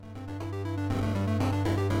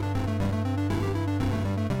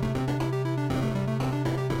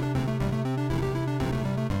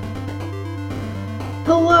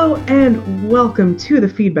Hello and welcome to the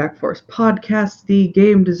Feedback Force podcast, the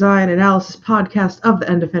game design analysis podcast of the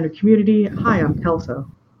End Defender community. Hi, I'm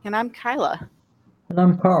Kelso. And I'm Kyla. And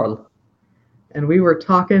I'm Carl. And we were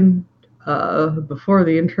talking before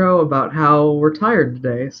the intro about how we're tired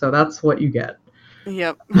today, so that's what you get.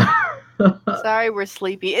 Yep. Sorry, we're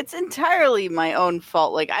sleepy. It's entirely my own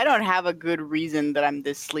fault. Like, I don't have a good reason that I'm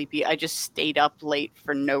this sleepy. I just stayed up late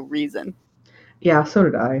for no reason. Yeah, so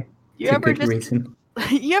did I. You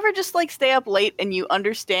ever just like stay up late and you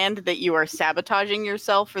understand that you are sabotaging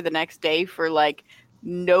yourself for the next day for like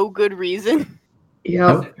no good reason?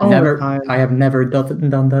 Yeah, nope, I have never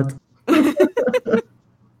done that.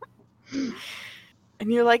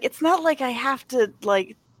 And you're like, it's not like I have to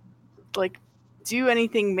like do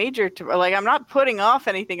anything major to like. I'm not putting off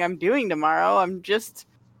anything I'm doing tomorrow. I'm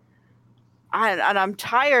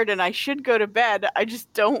tired and I should go to bed. I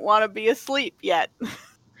just don't want to be asleep yet.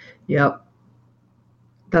 Yep.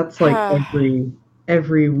 That's like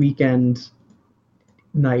every weekend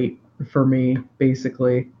night for me,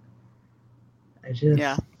 basically. I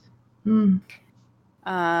just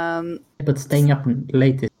But staying up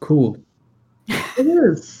late is cool. It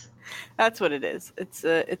is. That's what it is. It's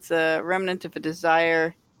a remnant of a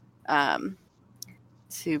desire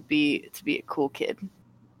to be a cool kid.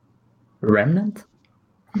 Remnant?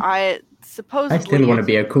 I still want to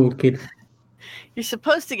be a cool kid. You're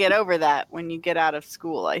supposed to get over that when you get out of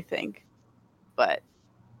school, I think. But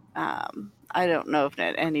I don't know if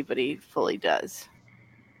anybody fully does.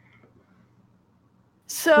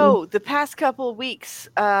 So, the past couple of weeks,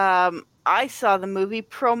 I saw the movie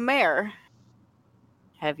Promare.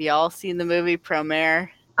 Have y'all seen the movie Promare?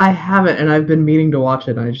 I haven't, and I've been meaning to watch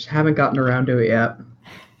it, and I just haven't gotten around to it yet.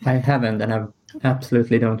 I haven't, and I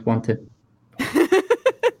absolutely don't want to.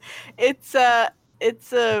 It's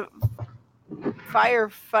a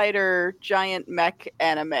firefighter giant mech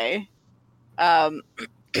anime.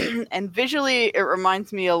 And visually it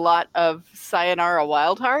reminds me a lot of Sayonara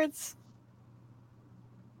Wild Hearts.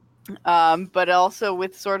 But also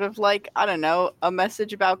with sort of like, I don't know, a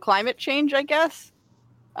message about climate change, I guess.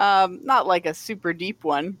 Not like a super deep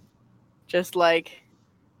one. Just like,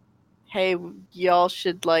 hey, y'all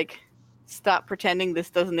should like stop pretending this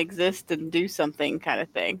doesn't exist and do something kind of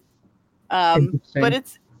thing. But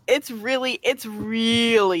it's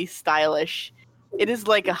really stylish. It is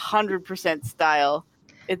like 100% style.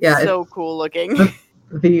 It's so cool looking.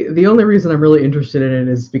 The only reason I'm really interested in it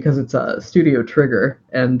is because it's a Studio Trigger,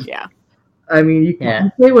 and yeah. I mean you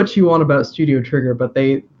can say what you want about Studio Trigger, but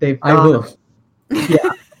they've got, I will.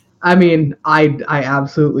 Yeah. I mean, I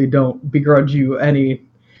absolutely don't begrudge you any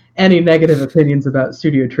negative opinions about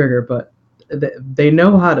Studio Trigger, but they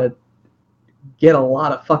know how to get a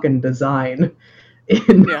lot of fucking design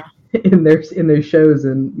in their shows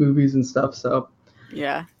and movies and stuff. So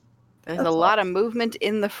yeah, there's a lot of movement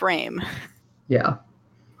in the frame. Yeah.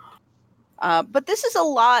 But this is a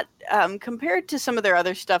lot compared to some of their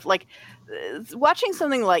other stuff. Like watching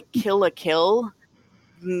something like Kill la Kill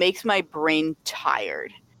makes my brain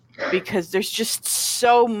tired because there's just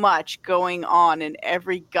so much going on in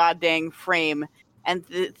every goddamn frame, and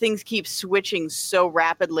things keep switching so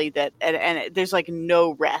rapidly that and there's like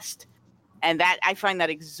no rest, and that I find that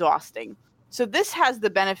exhausting. So this has the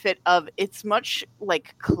benefit of it's much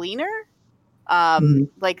like cleaner.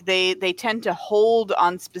 Like they tend to hold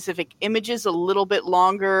on specific images a little bit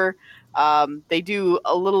longer. They do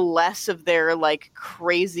a little less of their like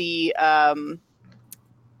crazy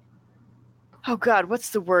oh god,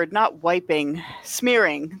 what's the word? Not wiping,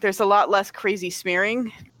 smearing. There's a lot less crazy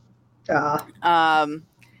smearing. And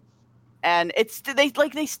it's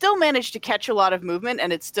they still manage to catch a lot of movement,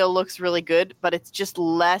 and it still looks really good, but it's just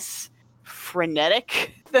less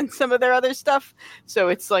frenetic than some of their other stuff. So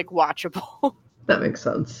it's like watchable. That makes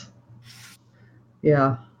sense.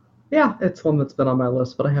 Yeah, it's one that's been on my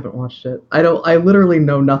list, but I haven't watched it. I literally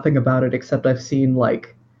know nothing about it except I've seen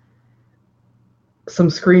like some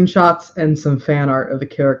screenshots and some fan art of the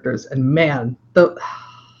characters, and man,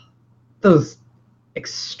 those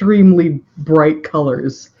extremely bright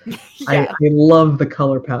colors. Yeah. I love the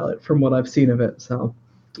color palette from what I've seen of it. So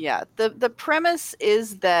yeah, the premise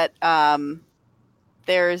is that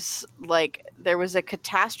there was a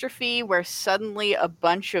catastrophe where suddenly a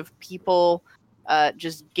bunch of people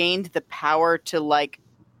just gained the power to like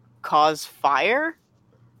cause fire,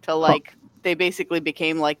 to like they basically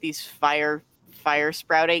became like these fire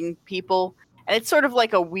sprouting people, and it's sort of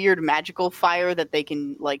like a weird magical fire that they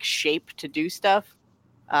can like shape to do stuff,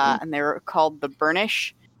 and they're called the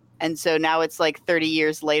Burnish. And so now it's like 30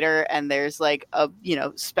 years later, and there's like a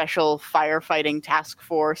special firefighting task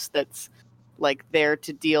force that's like there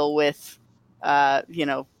to deal with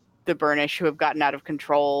the Burnish who have gotten out of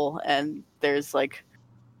control, and there's like,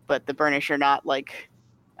 but the Burnish are not like,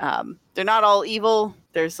 they're not all evil.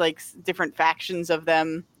 There's like different factions of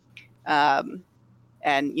them, and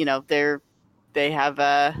they have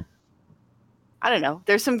I don't know.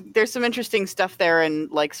 There's some interesting stuff there, and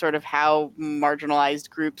like sort of how marginalized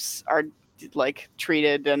groups are like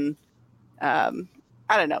treated, and I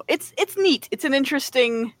don't know. It's neat. It's an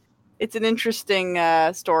interesting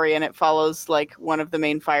story, and it follows like one of the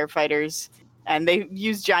main firefighters, and they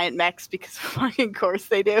use giant mechs because of fucking course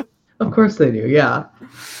they do. Of course they do. Yeah.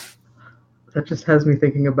 That just has me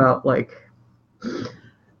thinking about like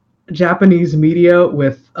Japanese media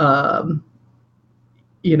with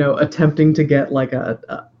attempting to get like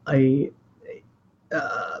a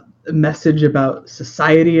message about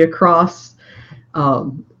society across.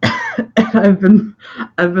 And I've been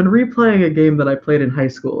replaying a game that I played in high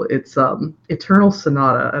school. It's Eternal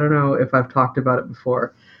Sonata. I don't know if I've talked about it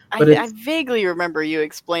before, but I vaguely remember you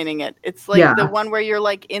explaining it. It's like the one where you're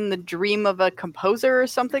like in the dream of a composer or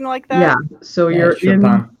something like that. Yeah. So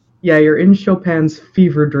you're in Chopin's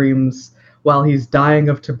fever dreams while he's dying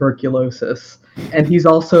of tuberculosis, and he's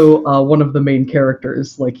also one of the main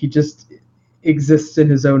characters. Like he just exists in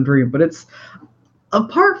his own dream. But it's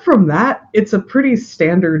apart from that, it's a pretty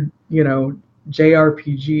standard,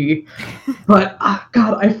 JRPG. But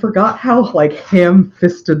God, I forgot how like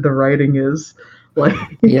ham-fisted the writing is. Like,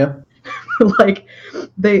 yeah. Like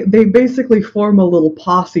they basically form a little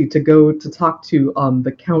posse to go to talk to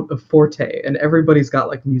the Count of Forte, and everybody's got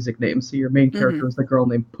like music names. So your main character is the girl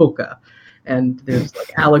named Polka, and there's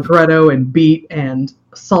like Allegretto and Beat and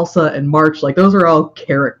Salsa and March. Like those are all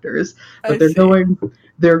characters, but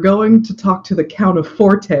they're going to talk to the Count of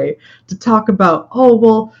Forte to talk about, oh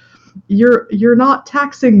well, you're not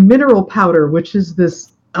taxing mineral powder, which is this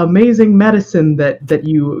amazing medicine that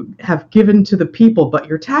you have given to the people, but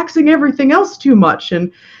you're taxing everything else too much. And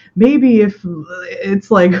maybe if it's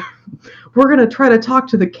like, we're going to try to talk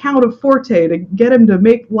to the Count of Forte to get him to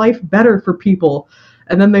make life better for people.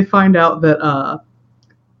 And then they find out that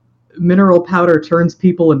mineral powder turns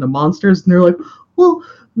people into monsters. And they're like, well,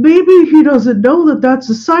 maybe he doesn't know that that's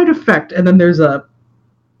a side effect. And then there's a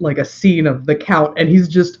scene of the Count, and he's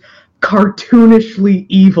just cartoonishly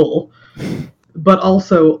evil. But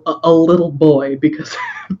also a little boy because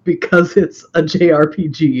it's a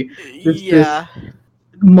JRPG. This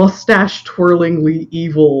mustache twirlingly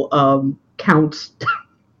evil Count.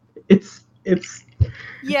 It's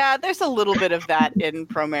yeah. There's a little bit of that in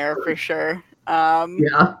Promare for sure.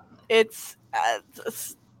 It's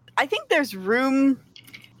I think there's room.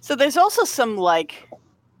 So there's also some like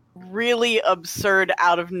really absurd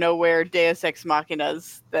out of nowhere Deus Ex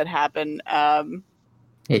Machinas that happen.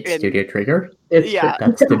 It's Studio Trigger.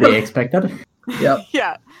 That's to be expected. Yep.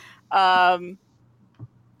 Yeah.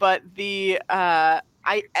 But the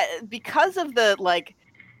because of the like,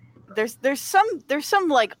 there's some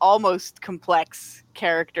like almost complex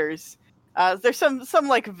characters. There's some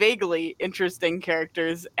like vaguely interesting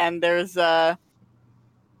characters, and there's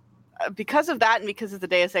because of that and because of the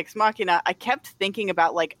Deus Ex Machina, I kept thinking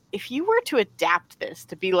about like, if you were to adapt this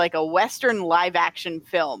to be like a Western live action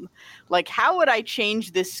film, like how would I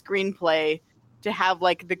change this screenplay to have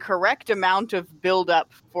like the correct amount of build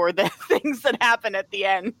up for the things that happen at the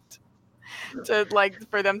end, to like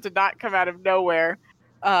for them to not come out of nowhere,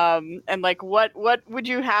 and like what would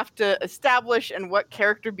you have to establish, and what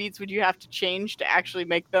character beats would you have to change to actually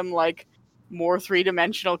make them like more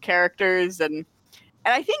three-dimensional characters. And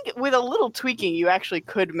I think with a little tweaking, you actually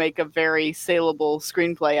could make a very saleable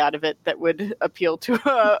screenplay out of it that would appeal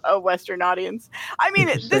to a Western audience. I mean,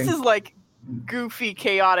 this is like goofy,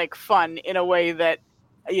 chaotic fun in a way that,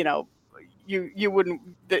 you wouldn't,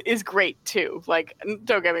 that is great too. Like,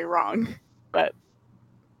 don't get me wrong, but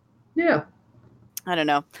yeah, I don't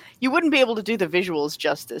know. You wouldn't be able to do the visuals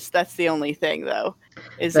justice. That's the only thing, though,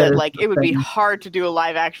 is that like it would be hard to do a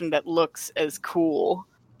live action that looks as cool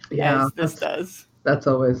as this does. That's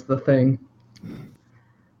always the thing.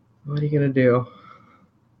 What are you gonna do?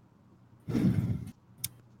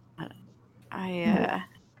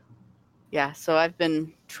 So I've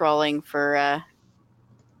been trawling for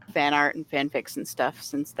fan art and fanfics and stuff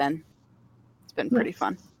since then. It's been pretty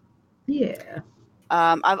fun. Yeah.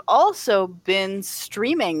 I've also been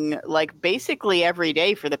streaming like basically every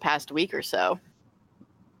day for the past week or so.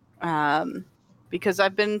 Because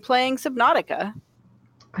I've been playing Subnautica.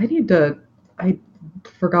 I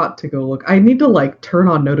forgot to go look. I need to like turn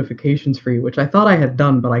on notifications for you, which I thought I had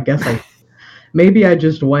done, but I guess maybe I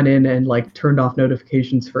just went in and like turned off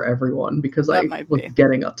notifications for everyone because I was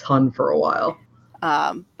getting a ton for a while.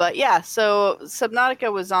 But yeah, so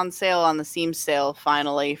Subnautica was on sale on the Steam sale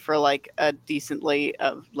finally for like a decent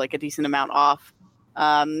amount off.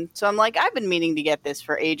 So I'm like, I've been meaning to get this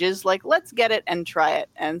for ages. Like, let's get it and try it.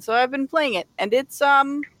 And so I've been playing it, and it's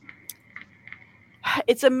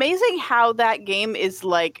amazing how that game is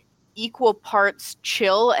like equal parts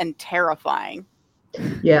chill and terrifying.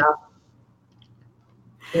 Yeah.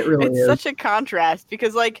 It really It's is. such a contrast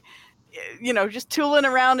because, like, you know, just tooling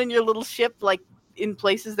around in your little ship, like in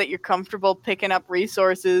places that you're comfortable, picking up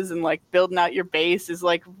resources and like building out your base is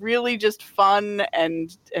like really just fun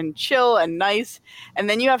and chill and nice. And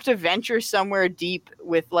then you have to venture somewhere deep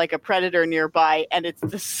with like a predator nearby, and it's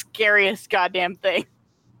the scariest goddamn thing.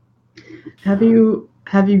 Have you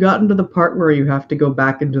gotten to the part where you have to go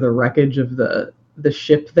back into the wreckage of the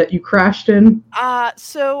ship that you crashed in?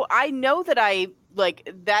 So I know that I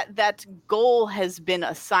like that goal has been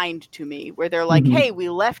assigned to me, where they're like, Mhm. hey, we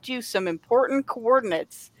left you some important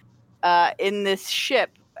coordinates in this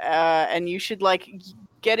ship, and you should like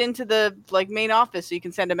get into the like main office so you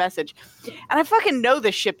can send a message. And I fucking know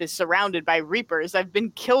the ship is surrounded by Reapers. I've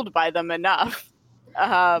been killed by them enough.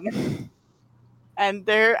 And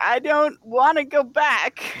I don't want to go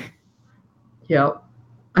back. Yeah.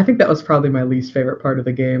 I think that was probably my least favorite part of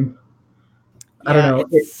the game. I Yeah,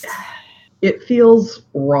 don't know. It feels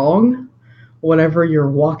wrong whenever you're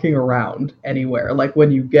walking around anywhere. Like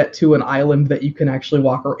when you get to an island that you can actually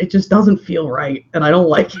walk around, it just doesn't feel right, and I don't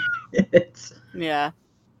like it. Yeah.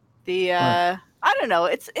 I don't know.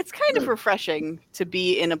 It's kind of refreshing to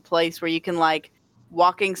be in a place where you can like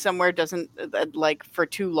walking somewhere doesn't like for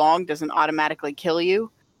too long doesn't automatically kill you,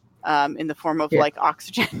 in the form of like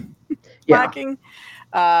oxygen Yeah. lacking.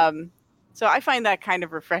 So I find that kind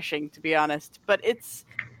of refreshing, to be honest. But it's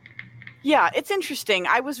interesting.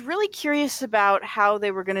 I was really curious about how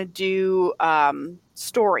they were going to do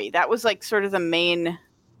story. That was like sort of my main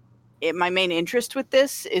interest with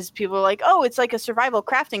this is people are like, oh, it's like a survival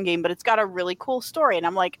crafting game, but it's got a really cool story. And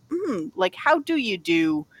I'm like, like how do you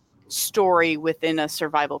do story within a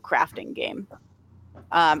survival crafting game?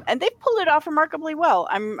 And they've pulled it off remarkably well.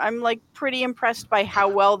 I'm like pretty impressed by how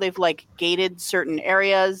well they've like gated certain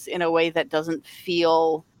areas in a way that doesn't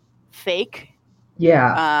feel fake.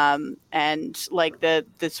 Yeah. And like the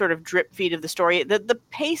sort of drip feed of the story, the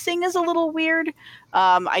pacing is a little weird.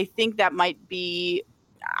 I think that might be.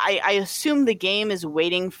 I assume the game is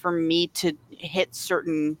waiting for me to hit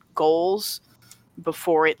certain goals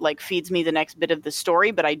before it like feeds me the next bit of the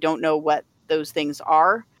story, but I don't know what those things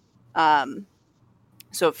are.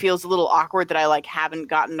 So it feels a little awkward that I like haven't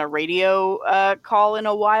gotten a radio call in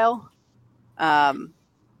a while. And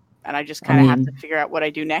I just kind of have to figure out what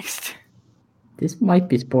I do next. This might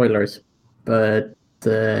be spoilers, but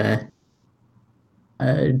don't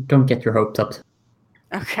get your hopes up.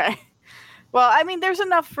 Okay. Well, I mean, there's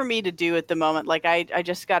enough for me to do at the moment. Like, I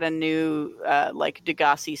just got a new, like,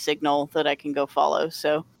 Degassi signal that I can go follow.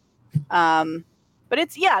 So, but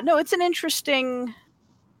it's an interesting,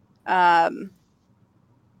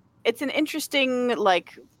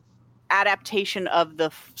 like, adaptation of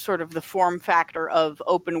the sort of the form factor of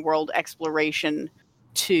open world exploration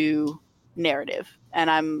to narrative.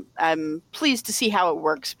 And I'm pleased to see how it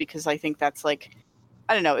works, because I think that's like,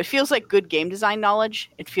 I don't know, it feels like good game design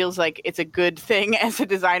knowledge. It feels like it's a good thing as a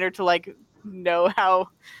designer to like know how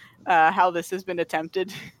this has been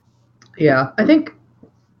attempted. Yeah, I think.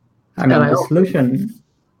 I mean, the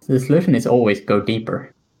solution is always go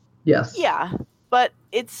deeper. Yes. Yeah, but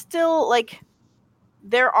it's still like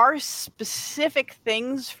there are specific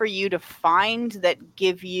things for you to find that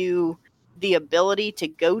give you the ability to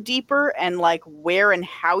go deeper, and like where and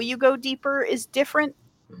how you go deeper is different.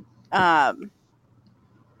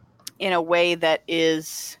 In a way that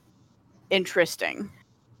is interesting,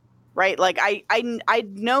 right? Like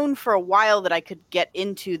I'd known for a while that I could get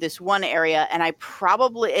into this one area, and I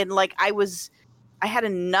had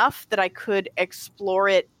enough that I could explore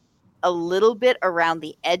it a little bit around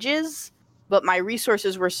the edges, but my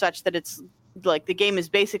resources were such that it's like the game is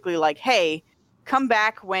basically like, hey, come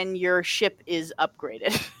back when your ship is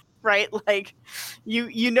upgraded. Right? Like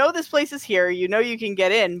you know this place is here, you know you can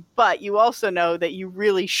get in, but you also know that you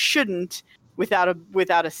really shouldn't without a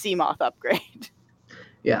Seamoth upgrade.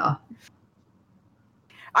 Yeah.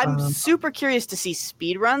 I'm super curious to see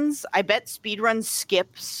speedruns. I bet speedruns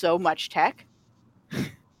skip so much tech. I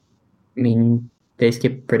mean, they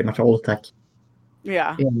skip pretty much all the tech.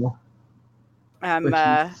 Yeah. Yeah.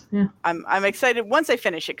 I'm excited once I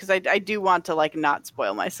finish it, because I do want to like not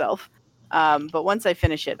spoil myself. But once I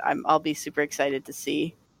finish it, I'll be super excited to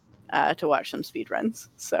see, to watch some speedruns.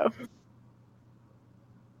 So,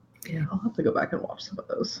 Yeah, I'll have to go back and watch some of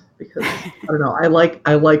those because I don't know. I like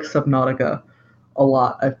Subnautica a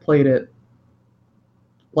lot. I've played it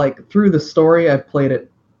like through the story. I've played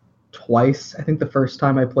it twice. I think the first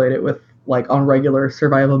time I played it with like on regular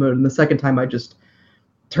survival mode, and the second time I just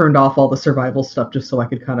turned off all the survival stuff just so I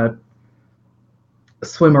could kind of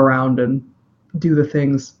swim around and do the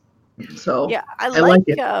things. So Yeah, I like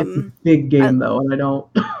it. It's a big game though, and I don't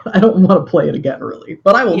I don't want to play it again really.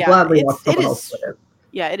 But I will gladly watch someone else play it.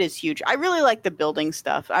 Yeah, it is huge. I really like the building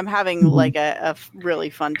stuff. I'm having like a really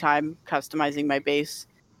fun time customizing my base.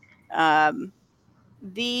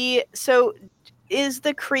 So is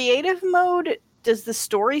the creative mode, does the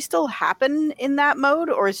story still happen in that mode,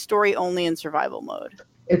 or is story only in survival mode?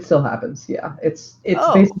 It still happens, yeah. It's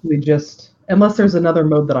basically just, unless there's another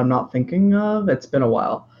mode that I'm not thinking of, it's been a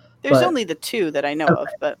while. There's only the two that I know of,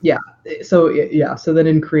 but yeah. So then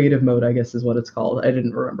in creative mode, I guess is what it's called. I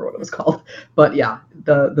didn't remember what it was called, but yeah,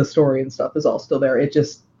 the story and stuff is all still there. It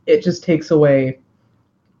just takes away,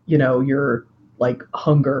 your like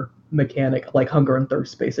hunger mechanic, like hunger and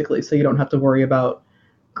thirst basically. So you don't have to worry about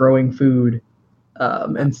growing food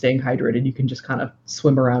and staying hydrated. You can just kind of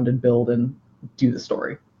swim around and build and do the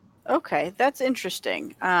story. Okay, that's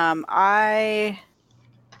interesting. I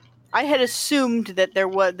had assumed that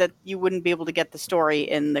that you wouldn't be able to get the story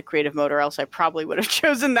in the creative mode, or else I probably would have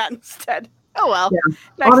chosen that instead. Oh well, yeah.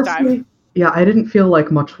 Next Honestly, time. Yeah, I didn't feel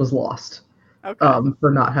like much was lost Okay.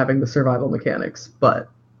 For not having the survival mechanics, but.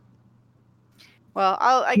 Well,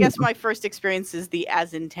 I guess my first experience is the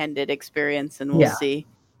as intended experience, and we'll see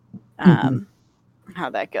how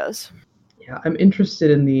that goes. Yeah, I'm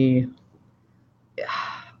interested in the.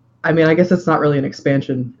 I mean, I guess it's not really an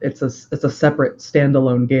expansion. It's a separate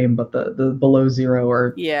standalone game, but the Below Zero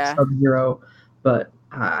or Sub-Zero. But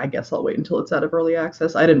I guess I'll wait until it's out of early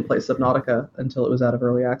access. I didn't play Subnautica until it was out of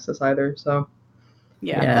early access either. So.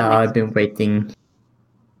 Yeah, I've been waiting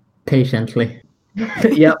patiently.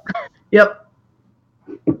 Yep.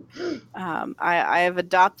 I have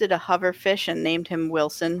adopted a hoverfish and named him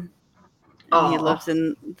Wilson. And he lives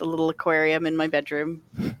in the little aquarium in my bedroom.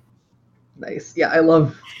 Nice. Yeah, I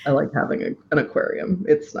like having an aquarium.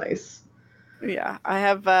 It's nice. Yeah, I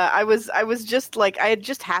have. I was just like, I had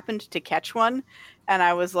just happened to catch one, and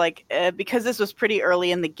I was like, because this was pretty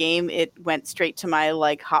early in the game, it went straight to my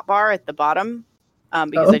like hotbar at the bottom,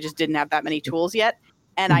 because I just didn't have that many tools yet.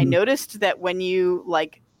 And I noticed that when you're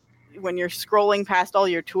scrolling past all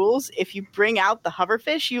your tools, if you bring out the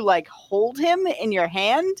hoverfish, you like hold him in your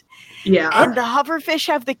hand. Yeah. And the hoverfish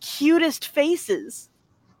have the cutest faces.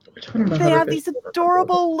 They have these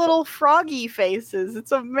adorable little froggy faces.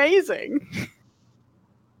 It's amazing.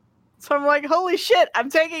 So I'm like, holy shit, I'm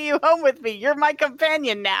taking you home with me. You're my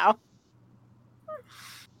companion now.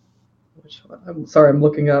 Which one? I'm sorry, I'm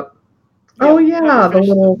looking up. Oh yeah, the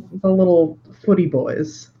little footy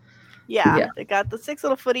boys. Yeah, they got the 6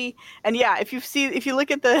 little footy, and yeah, if you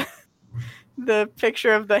look at the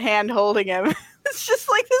picture of the hand holding him, it's just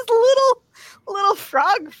like this little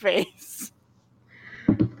frog face.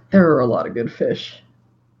 There are a lot of good fish.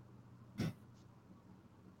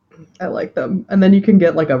 I like them. And then you can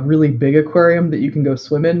get like a really big aquarium that you can go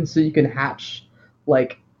swim in, so you can hatch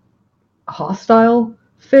like hostile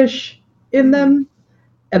fish in them,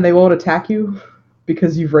 and they won't attack you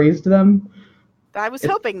because you've raised them. I was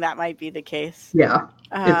hoping that might be the case. Yeah,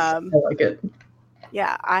 I like it.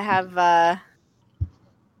 Yeah, I have.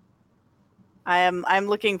 I'm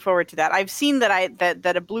looking forward to that. I've seen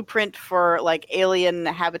that a blueprint for like alien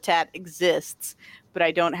habitat exists, but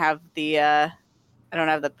I don't have the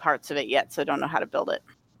parts of it yet, so I don't know how to build it.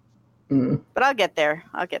 But I'll get there.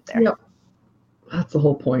 Yep. That's the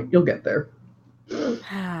whole point. You'll get there.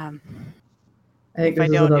 I think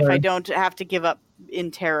if I don't have to give up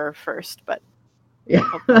in terror first, but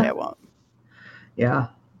hopefully I won't. Yeah,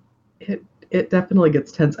 it definitely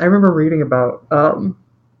gets tense. I remember reading about.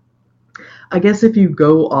 I guess if you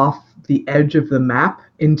go off the edge of the map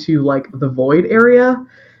into like the void area,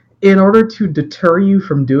 in order to deter you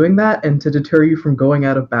from doing that and to deter you from going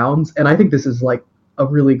out of bounds, and I think this is like a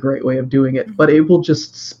really great way of doing it, but it will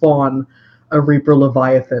just spawn a Reaper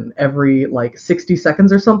Leviathan every like 60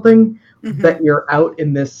 seconds or something that you're out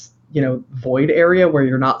in this, void area where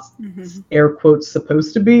you're not air quotes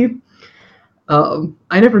supposed to be.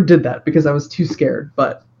 I never did that because I was too scared,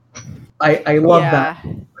 but I love that.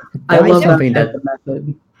 I love that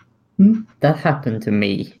method. That happened to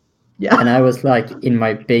me. Yeah. And I was like in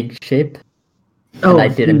my big ship, and I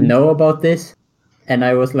didn't know about this, and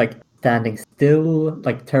I was like standing still,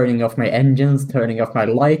 like turning off my engines, turning off my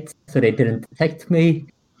lights, so they didn't detect me.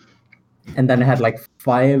 And then I had like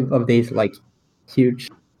 5 of these like huge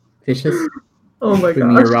fishes Oh my Bring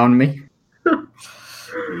me gosh. around me.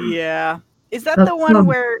 Yeah. Is that That's, the one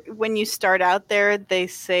where when you start out there, they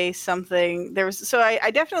say something?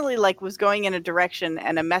 I definitely was going in a direction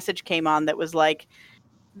and a message came on that was like,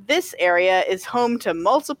 this area is home to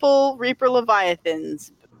multiple Reaper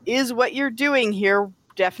Leviathans. Is what you're doing here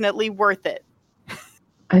definitely worth it?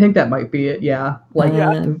 I think that might be it, yeah.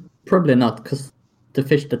 Probably not, because the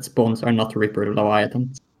fish that spawns are not Reaper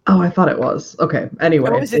Leviathans. Oh, I thought it was. Okay, anyway.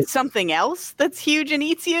 Oh, is it something else that's huge and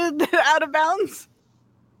eats you out of bounds?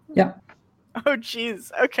 Yeah. Oh,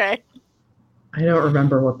 jeez. Okay. I don't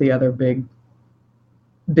remember what the other big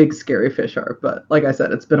scary fish are, but like I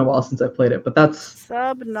said, it's been a while since I played it, but that's...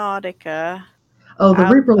 Subnautica. Oh, the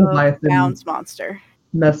Reaper Leviathan Bounds monster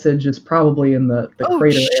message is probably in the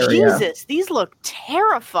crater area. Oh, Jesus. These look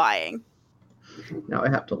terrifying. Now I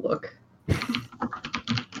have to look.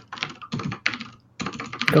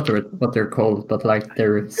 Got what they're called, but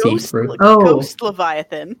they're see-through. Ghost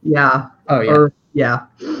Leviathan. Yeah. Oh, yeah. Or, yeah.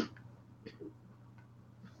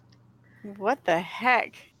 What the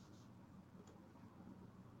heck?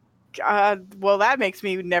 God, well, that makes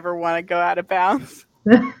me never want to go out of bounds.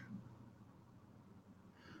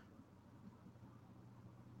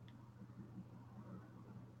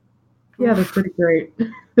 Yeah, they're pretty great.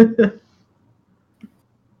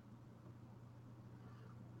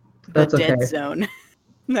 That's okay. Dead zone.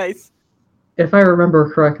 Nice. If I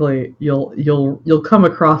remember correctly, you'll come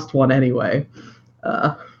across one anyway.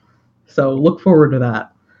 So look forward to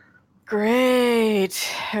that. Great.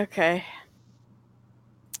 Okay.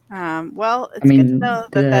 Well, it's good to know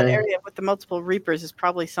that area with the multiple Reapers is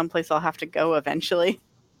probably someplace I'll have to go eventually.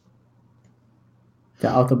 The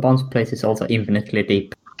out of bounds place is also infinitely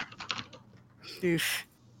deep. Oof.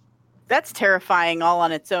 That's terrifying all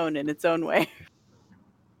on its own in its own way.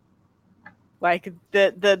 Like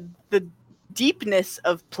the deepness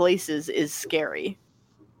of places is scary.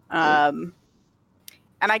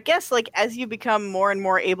 And I guess as you become more and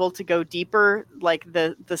more able to go deeper,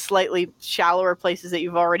 the slightly shallower places that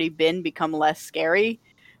you've already been become less scary.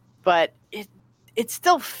 But it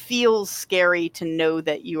still feels scary to know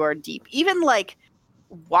that you are deep. Even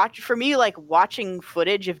watching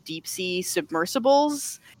footage of deep sea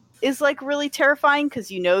submersibles is really terrifying,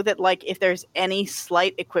 because you know that if there's any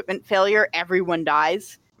slight equipment failure, everyone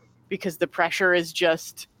dies because the pressure is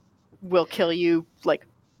will kill you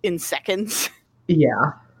in seconds.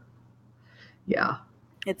 Yeah.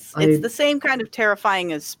 It's the same kind of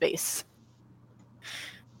terrifying as space.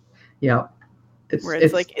 Yeah.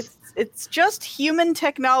 It's just human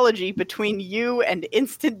technology between you and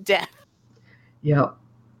instant death. Yeah.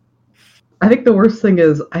 I think the worst thing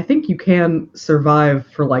is, I think you can survive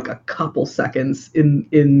for a couple seconds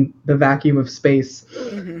in the vacuum of space,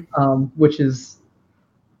 which is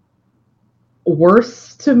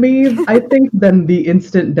worse to me, I think, than the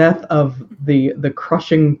instant death of the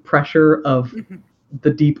crushing pressure of the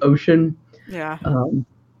deep ocean. Yeah.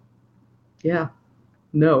 Yeah.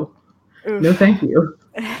 No. Oof. No, thank you.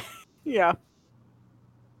 Yeah.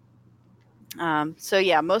 So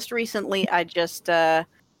yeah, most recently I just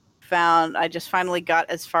finally got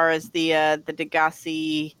as far as the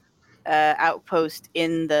Degasi outpost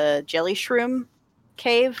in the jelly shroom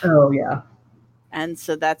cave. Oh yeah. And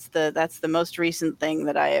so that's the most recent thing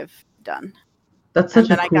that I have done. That's such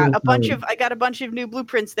and then a I cool got a bunch of new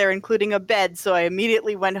blueprints there, including a bed, so I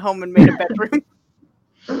immediately went home and made a bedroom.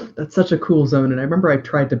 That's such a cool zone, and I remember I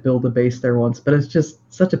tried to build a base there once, but it's just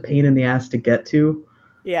such a pain in the ass to get to.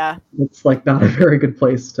 Yeah. It's not a very good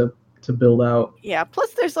place to build out. Yeah,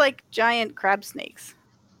 plus there's giant crab snakes.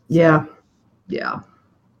 So. Yeah.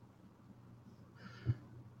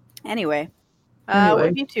 Anyway. What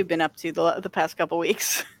have you two been up to the past couple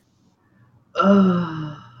weeks?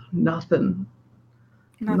 Nothing.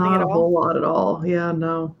 Nothing at all? A whole lot at all. Yeah,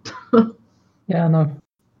 no. Yeah, no.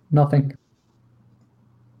 Nothing.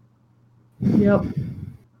 Yep.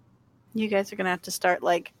 You guys are going to have to start,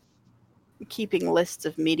 keeping lists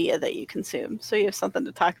of media that you consume, so you have something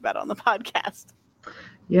to talk about on the podcast.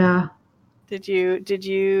 Yeah. Do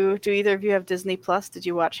either of you have Disney Plus? Did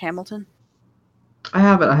you watch Hamilton? I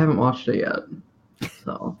haven't watched it yet.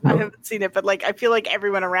 So I haven't seen it, but I feel like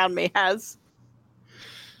everyone around me has.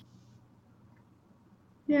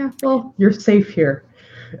 Yeah, well, you're safe here.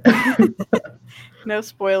 No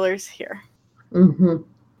spoilers here. Mm-hmm.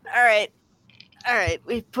 All right,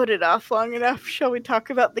 we've put it off long enough. Shall we talk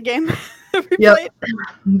about the game? Yep.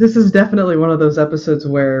 This is definitely one of those episodes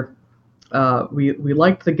where we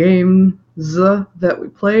liked the games that we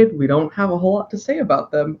played. We don't have a whole lot to say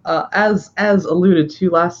about them. As alluded to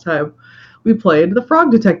last time, we played the Frog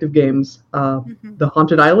Detective games, The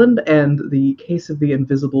Haunted Island and The Case of the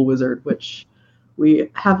Invisible Wizard, which We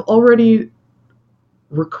have already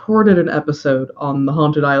recorded an episode on the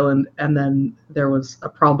Haunted Island, and then there was a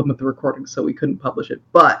problem with the recording, so we couldn't publish it.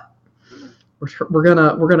 But we're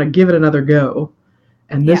gonna give it another go.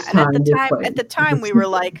 And this time, at the time we were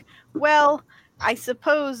like, well, I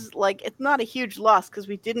suppose like it's not a huge loss because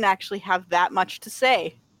we didn't actually have that much to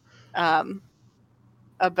say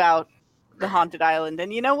about the Haunted Island.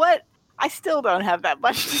 And you know what? I still don't have that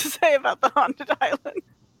much to say about the Haunted Island.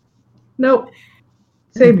 Nope.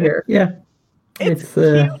 Same here. Yeah. It's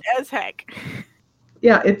cute as heck.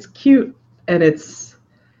 Yeah, it's cute, and it's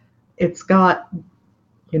got,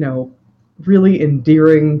 you know, really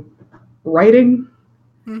endearing writing.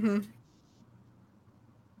 Mm-hmm.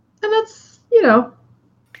 And that's, you know,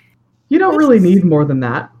 you don't really need more than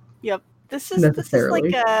that. Yep. This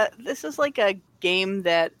is like a game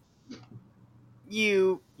that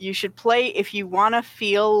you should play if you want to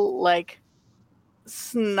feel like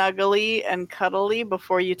snuggly and cuddly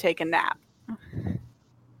before you take a nap.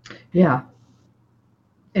 Yeah.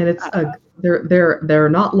 And it's they're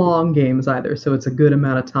not long games either, so it's a good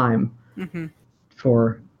amount of time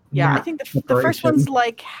for I think the first one's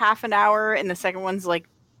like half an hour and the second one's like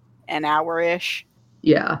an hour-ish.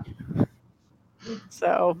 Yeah.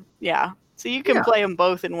 So you can play them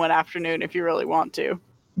both in one afternoon if you really want to.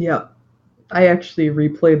 Yeah. I actually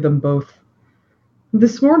replayed them both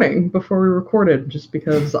this morning before we recorded, just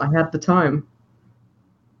because I had the time.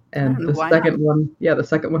 And the second one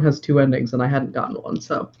has 2 endings, and I hadn't gotten one,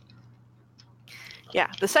 so. Yeah,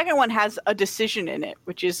 the second one has a decision in it,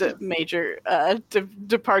 which is a major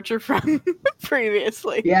departure from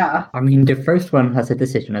previously. Yeah. I mean, the first one has a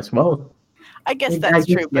decision as well. I guess that's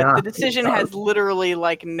true, but the decision has literally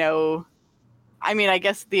like no... I mean, I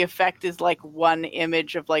guess the effect is like one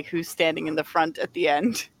image of like who's standing in the front at the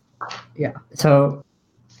end. Yeah. So,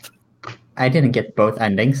 I didn't get both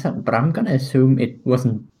endings, but I'm gonna assume it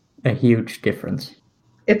wasn't a huge difference.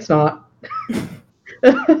 It's not.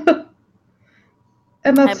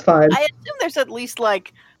 And that's fine. I assume there's at least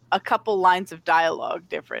like a couple lines of dialogue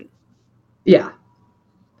different. Yeah.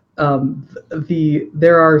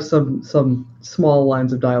 There are some small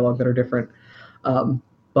lines of dialogue that are different,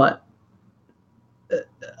 but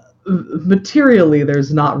materially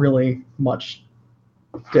there's not really much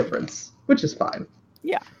difference, which is fine.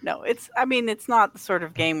 Yeah, no, it's not the sort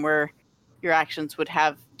of game where your actions would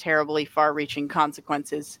have terribly far-reaching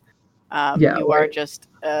consequences. You are just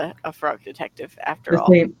a frog detective after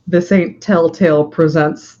all. This ain't Telltale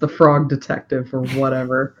presents the Frog Detective or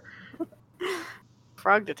whatever.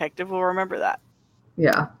 Frog Detective will remember that.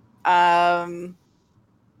 Yeah.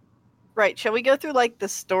 Right, shall we go through like the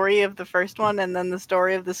story of the first one and then the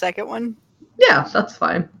story of the second one? Yeah, that's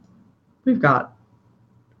fine. We've got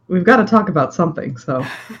to talk about something, so.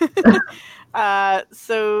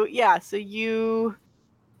 So you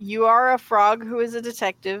are a frog who is a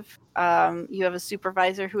detective. You have a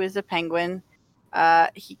supervisor who is a penguin.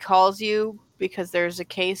 He calls you because there's a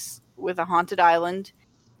case with a haunted island,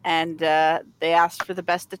 and they asked for the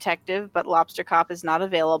best detective, but Lobster Cop is not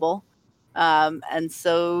available. And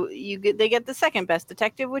so they get the second best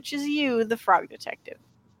detective, which is you, the frog detective.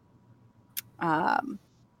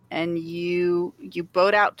 And you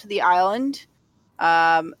boat out to the island.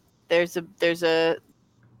 The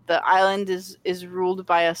island is ruled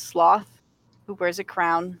by a sloth who wears a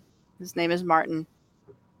crown. His name is Martin.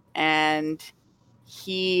 And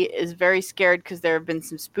he is very scared because there have been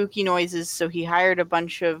some spooky noises, so he hired a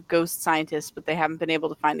bunch of ghost scientists, but they haven't been able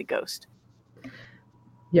to find the ghost.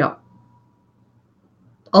 Yeah.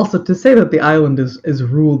 Also, to say that the island is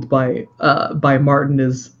ruled by Martin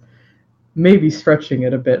is maybe stretching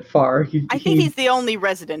it a bit far. I think he's the only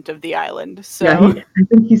resident of the island. So yeah, I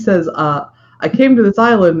think he says, I came to this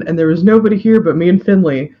island and there was nobody here but me and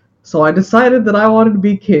Finley, so I decided that I wanted to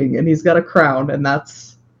be king, and he's got a crown, and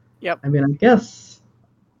that's... Yep. I mean, I guess...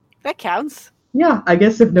 That counts. Yeah, I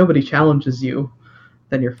guess if nobody challenges you,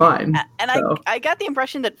 then you're fine. And so. I got the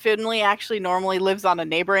impression that Finley actually normally lives on a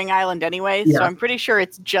neighboring island anyway, yeah. So I'm pretty sure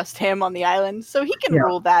it's just him on the island, so he can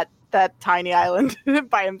rule that tiny island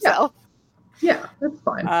by himself. Yeah, that's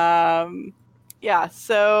fine.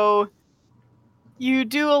 So you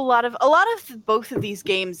do a lot of both of these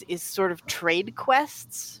games is sort of trade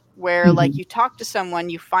quests where like you talk to someone,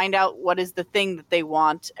 you find out what is the thing that they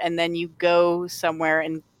want, and then you go somewhere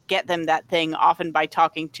and get them that thing, often by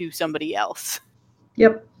talking to somebody else.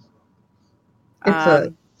 Yep. It's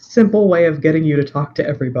a simple way of getting you to talk to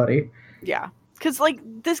everybody. Yeah. Because like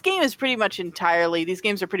these games are pretty much entirely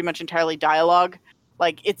dialogue.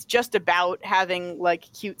 Like, it's just about having,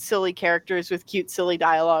 like, cute, silly characters with cute, silly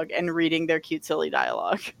dialogue and reading their cute, silly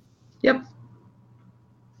dialogue. Yep.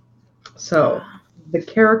 So, the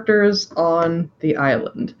characters on the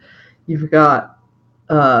island. You've got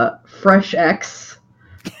Fresh X,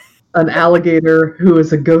 an alligator who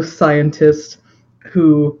is a ghost scientist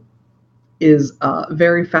who is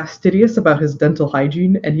very fastidious about his dental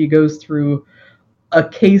hygiene, and he goes through a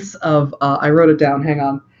case of, I wrote it down, hang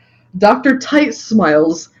on, Dr. Tight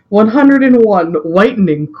Smiles 101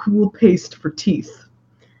 Whitening Cool Paste for Teeth.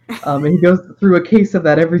 And he goes through a case of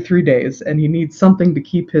that every 3 days, and he needs something to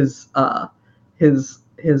keep his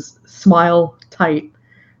smile tight.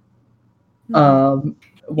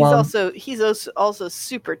 He's also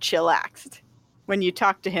super chillaxed. When you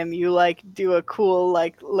talk to him, you like do a cool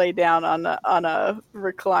like lay down on a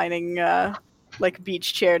reclining like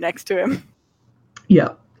beach chair next to him.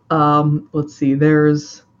 Yeah. Let's see.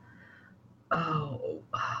 There's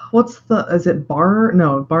is it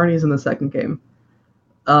Barney's in the second game.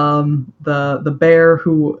 The bear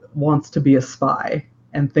who wants to be a spy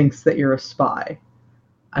and thinks that you're a spy.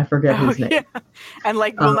 I forget his name. Yeah. And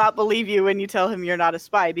like will not believe you when you tell him you're not a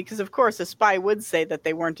spy, because of course a spy would say that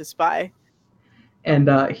they weren't a spy. And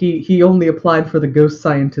he only applied for the ghost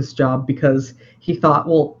scientist job because he thought,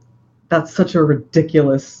 well, that's such a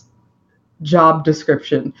ridiculous job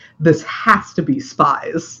description. This has to be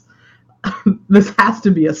spies. This has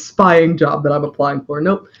to be a spying job that I'm applying for.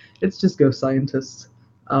 Nope, it's just ghost scientists.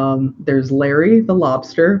 There's Larry the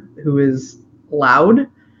lobster, who is loud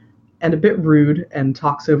and a bit rude and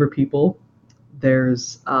talks over people.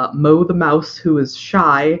 There's Mo the mouse, who is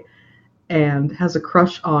shy and has a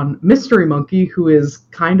crush on Mystery Monkey, who is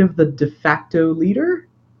kind of the de facto leader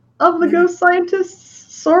of the ghost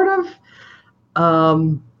scientists, sort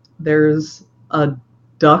of. There's a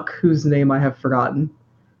duck whose name I have forgotten,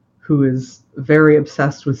 who is very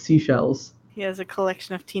obsessed with seashells. He has a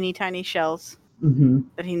collection of teeny tiny shells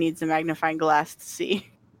that he needs a magnifying glass to see.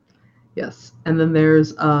 Yes. And then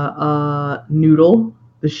there's Noodle,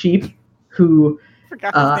 the sheep, who...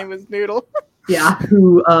 Forgot his name was Noodle. Yeah,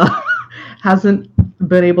 who hasn't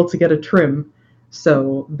been able to get a trim,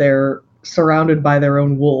 so they're surrounded by their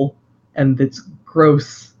own wool, and it's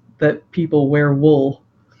gross that people wear wool,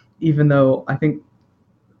 even though I think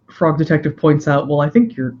Frog Detective points out, well, I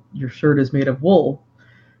think your shirt is made of wool,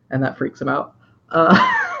 and that freaks him out.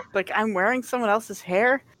 Like, I'm wearing someone else's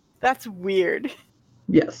hair? That's weird.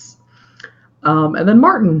 Yes. And then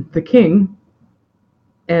Martin, the king,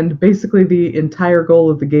 and basically the entire goal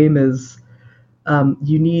of the game is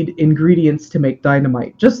you need ingredients to make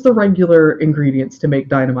dynamite. Just the regular ingredients to make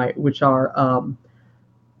dynamite, which are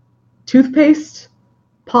toothpaste,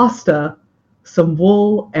 pasta, some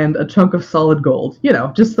wool, and a chunk of solid gold. You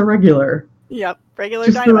know, just the regular. Yep,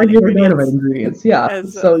 dynamite ingredients. Yeah.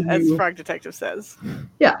 As Frog Detective says.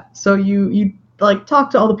 Yeah. So you like talk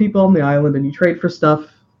to all the people on the island and you trade for stuff,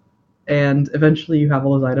 and eventually you have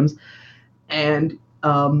all those items, and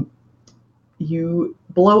you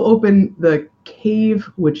blow open the cave,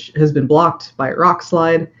 which has been blocked by a rock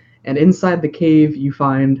slide, and inside the cave you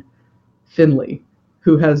find Finley,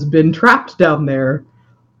 who has been trapped down there,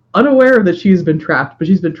 unaware that she's been trapped, but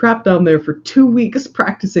she's been trapped down there for 2 weeks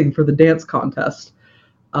practicing for the dance contest.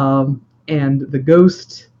 And the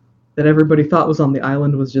ghost that everybody thought was on the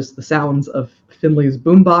island was just the sounds of Finley's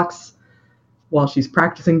boombox while she's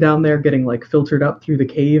practicing down there, getting like filtered up through the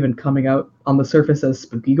cave and coming out on the surface as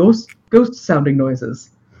spooky ghost sounding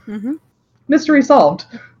noises. Mm-hmm. Mystery solved.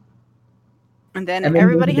 And then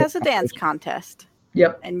everybody has a dance contest.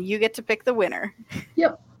 Yep. And you get to pick the winner.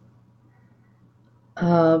 Yep.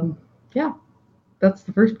 Yeah. That's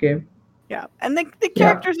the first game. Yeah. And the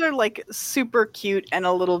characters are like super cute and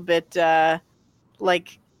a little bit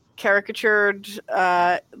like caricatured.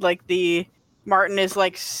 Like the Martin is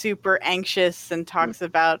like super anxious and talks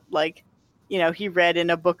about like, you know, he read in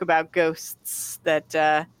a book about ghosts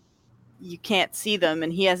that you can't see them,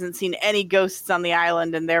 and he hasn't seen any ghosts on the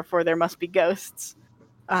island, and therefore there must be ghosts.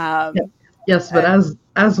 Yes, but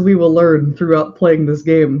as we will learn throughout playing this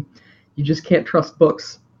game, you just can't trust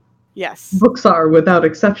books. Yes. Books are, without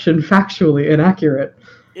exception, factually inaccurate.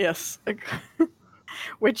 Yes.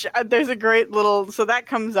 Which there's a great little... So that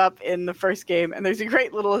comes up in the first game, and there's a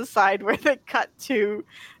great little aside where they cut to,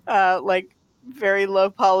 like, very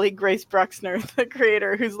low poly Grace Bruxner, the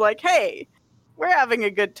creator, who's like, hey, we're having a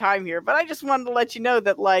good time here, but I just wanted to let you know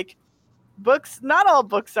that, like, books, not all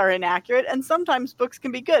books are inaccurate, and sometimes books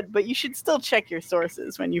can be good, but you should still check your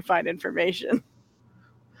sources when you find information.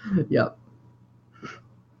 Yep.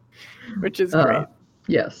 Which is great.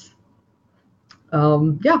 Yes.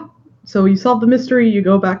 Yeah. So you solve the mystery, you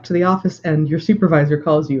go back to the office, and your supervisor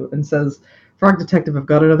calls you and says, Frog Detective, I've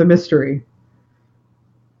got another mystery.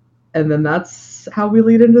 And then that's how we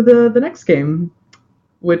lead into the next game,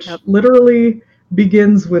 which literally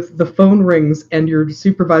begins with the phone rings and your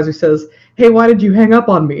supervisor says, "Hey, why did you hang up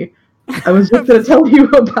on me? I was just going to tell you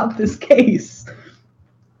about this case,"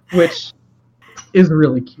 which is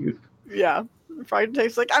really cute. Yeah. Friday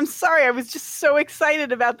Detective's like, "I'm sorry, I was just so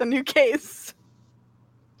excited about the new case."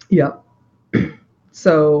 Yep.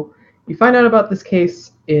 So you find out about this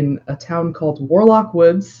case in a town called Warlock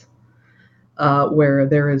Woods, where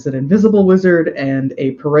there is an invisible wizard and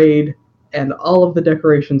a parade, and all of the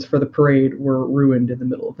decorations for the parade were ruined in the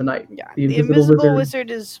middle of the night. Yeah, the invisible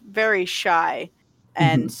wizard is very shy,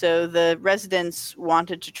 and so the residents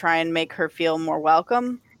wanted to try and make her feel more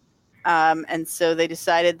welcome, and so they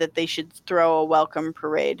decided that they should throw a welcome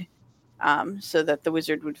parade, so that the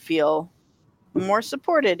wizard would feel more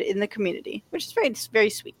supported in the community, which is very, very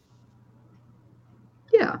sweet.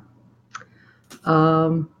 Yeah.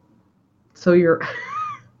 So you're,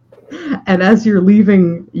 and as you're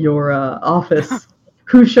leaving your office,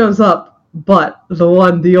 who shows up but the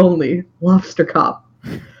one, the only, Lobster Cop.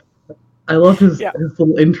 I love his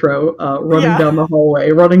little intro, running down the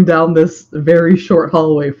hallway, running down this very short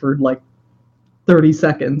hallway for like 30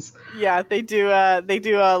 seconds. Yeah, they do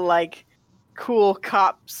a like cool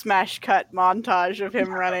cop smash cut montage of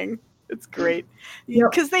him running. It's great.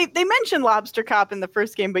 Because they mention Lobster Cop in the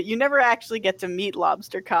first game, but you never actually get to meet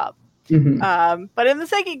Lobster Cop. Mm-hmm. But in the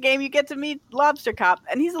second game, you get to meet Lobster Cop,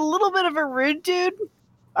 and he's a little bit of a rude dude.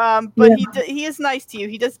 But he is nice to you.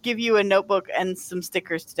 He does give you a notebook and some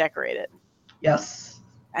stickers to decorate it. Yes.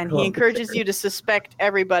 And he encourages you to suspect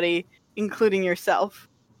everybody, including yourself.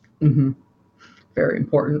 Mm-hmm. Very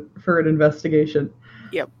important for an investigation.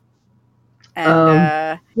 Yep.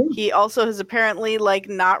 And he also has apparently like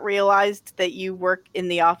not realized that you work in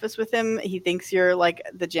the office with him. He thinks you're like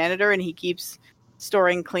the janitor, and he keeps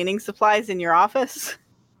storing cleaning supplies in your office.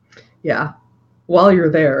 Yeah. While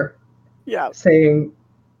you're there. Yeah. Saying,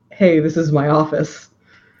 "Hey, this is my office."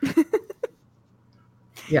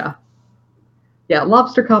 Yeah. Yeah,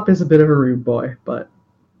 Lobster Cop is a bit of a rude boy, but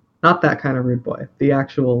not that kind of rude boy. The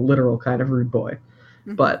actual, literal kind of rude boy.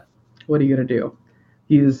 Mm-hmm. But what are you gonna do?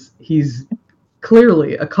 He's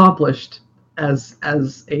clearly accomplished as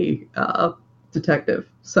a detective.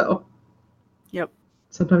 So. Yep.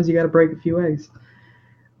 Sometimes you got to break a few eggs.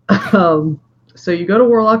 So you go to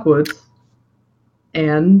Warlock Woods,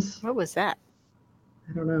 and what was that?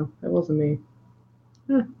 I don't know. That wasn't me.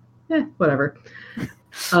 Whatever.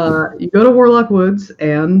 You go to Warlock Woods,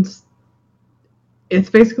 and it's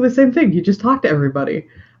basically the same thing. You just talk to everybody.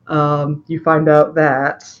 You find out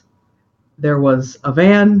that there was a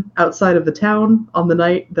van outside of the town on the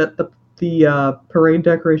night that the parade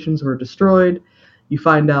decorations were destroyed. You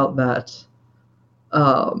find out that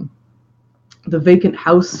the vacant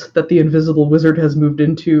house that the invisible wizard has moved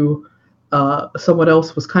into, someone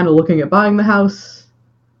else was kind of looking at buying the house,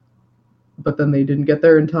 but then they didn't get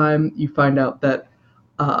there in time. You find out that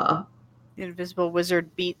the invisible wizard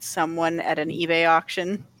beat someone at an eBay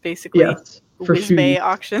auction, basically. Yes, for Whizbay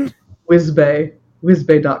auction. Whizbay.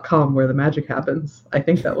 Whizbay.com, where the magic happens. I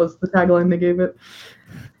think that was the tagline they gave it.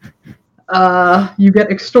 You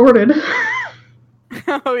get extorted.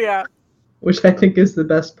 Oh, yeah. Which I think is the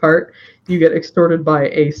best part. You get extorted by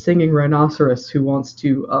a singing rhinoceros who wants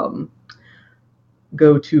to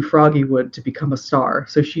go to Froggywood to become a star.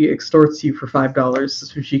 So she extorts you for $5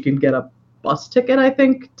 so she can get a bus ticket, I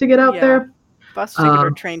think, to get out there. Bus ticket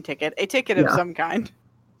or train ticket. A ticket of some kind.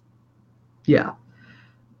 Yeah.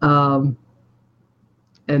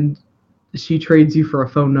 And she trades you for a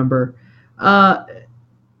phone number.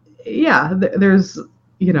 There's,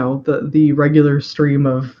 the regular stream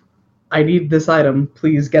of, "I need this item.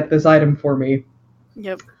 Please get this item for me."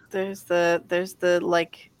 Yep. There's the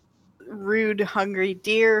like rude, hungry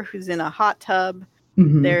deer who's in a hot tub.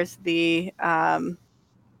 Mm-hmm. There's the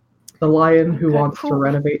lion who wants to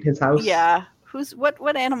renovate his house. Yeah.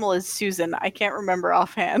 What animal is Susan? I can't remember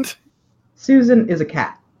offhand. Susan is a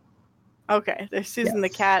cat. Okay. There's Susan the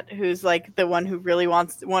cat, who's like the one who really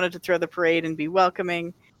wanted to throw the parade and be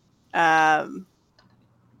welcoming. There's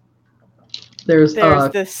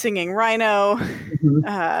the singing rhino.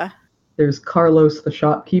 Mm-hmm. There's Carlos, the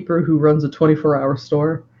shopkeeper, who runs a 24-hour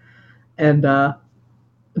store and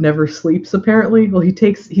never sleeps, apparently. Well,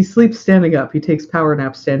 he sleeps standing up. He takes power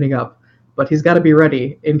naps standing up, but he's got to be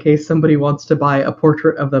ready in case somebody wants to buy a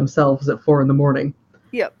portrait of themselves at 4 a.m.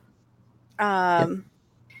 Yep.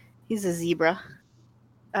 He's a zebra.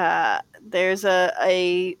 There's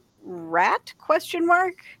a rat ?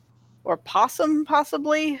 Or possum,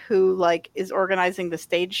 possibly, who like is organizing the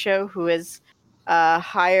stage show, who is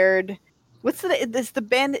hired. What's the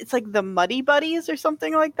band? It's like the Muddy Buddies or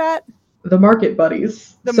something like that. The Market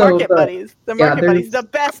Buddies. The So Market Buddies. The yeah, Market Buddies, there's- the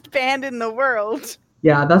best band in the world.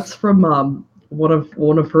 Yeah, that's from one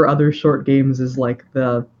of her other short games is like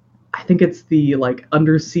I think it's the like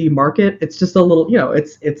undersea market. It's just a little,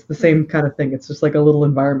 it's the same kind of thing. It's just like a little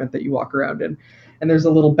environment that you walk around in, and there's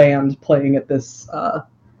a little band playing at this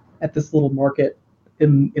little market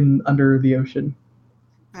in under the ocean.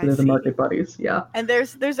 So they're the Market Buddies, yeah. And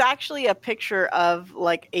there's actually a picture of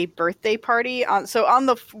like a birthday party on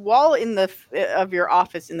the wall of your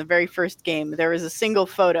office in the very first game. There is a single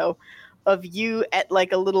photo of you at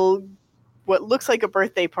like a little what looks like a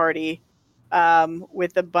birthday party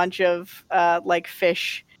with a bunch of like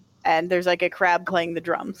fish, and there's like a crab playing the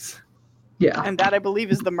drums. Yeah. And that I believe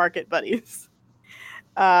is the Market Buddies.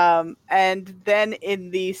 And then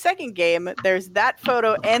in the second game, there's that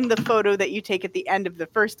photo and the photo that you take at the end of the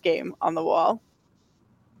first game on the wall.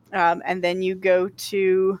 And then you go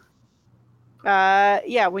to,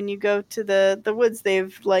 when you go to the woods,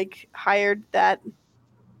 they've like hired that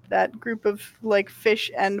group of like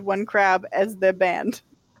fish and one crab as the band.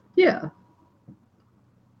 Yeah.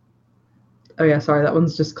 Oh yeah, sorry, that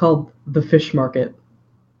one's just called the Fish Market.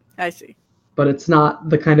 I see. But it's not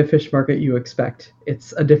the kind of fish market you expect.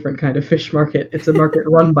 It's a different kind of fish market. It's a market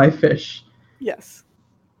run by fish. Yes.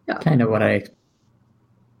 Yeah. Kind of what I...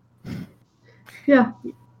 Yeah.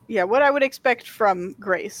 Yeah, what I would expect from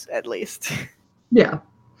Grace, at least. Yeah.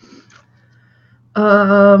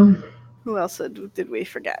 Who else did we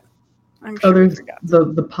forget? I'm sure we there's forgot.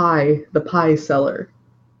 the pie seller.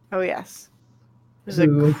 Oh, yes. There's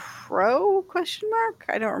Who- a crow, question mark?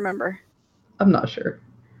 I don't remember. I'm not sure.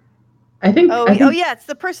 I think. Yeah, it's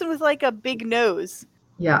the person with like a big nose.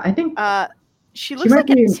 Yeah, I think. She looks might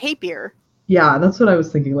like be- a tapir. Yeah, that's what I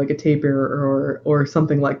was thinking, like a tapir or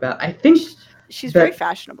something like that. I think. She's that- very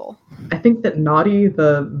fashionable. I think that Naughty,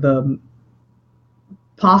 the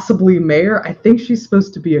possibly mayor, I think she's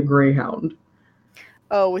supposed to be a greyhound.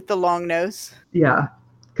 Oh, with the long nose. Yeah,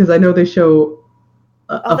 because I know they show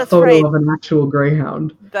a that's photo right. of an actual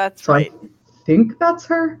greyhound. That's So right. I think that's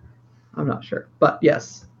her. I'm not sure, but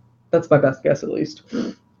yes, that's my best guess at least.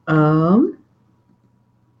 Yeah.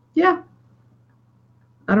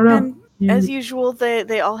 I don't know. And as usual,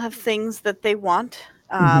 they all have things that they want.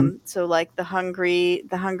 So like the hungry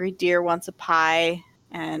deer wants a pie,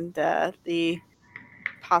 and the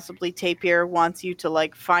possibly tapir wants you to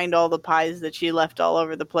like find all the pies that she left all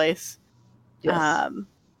over the place. Yes.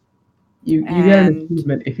 You get an and-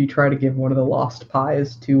 achievement if you try to give one of the lost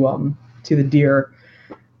pies to the deer,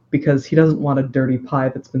 because he doesn't want a dirty pie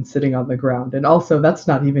that's been sitting on the ground. And also, that's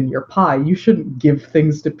not even your pie. You shouldn't give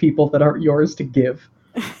things to people that aren't yours to give.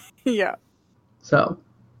 Yeah. So,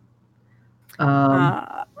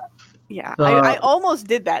 Yeah, the- I almost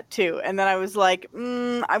did that too, and then I was like,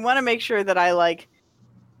 I want to make sure that I like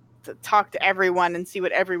talk to everyone and see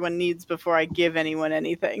what everyone needs before I give anyone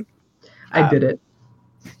anything. I did it.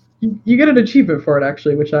 You get an achievement for it,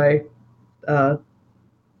 actually, which I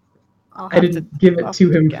didn't give it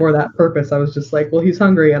to him for that purpose. I was just like, well, he's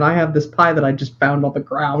hungry, and I have this pie that I just found on the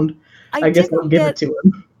ground. I guess I'll give it to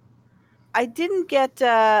him. I didn't get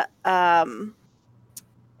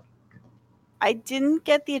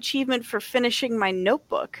the achievement for finishing my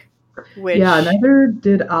notebook. Which, Yeah, neither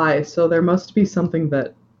did I. So there must be something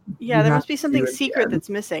that. yeah, you there have must be to something do secret again. that's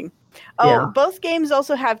missing. Oh, Yeah. both games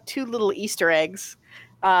also have two little Easter eggs,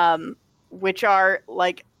 which are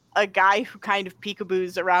like a guy who kind of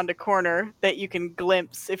peekaboos around a corner that you can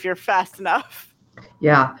glimpse if you're fast enough.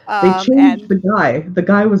 Yeah, they changed and- the guy. The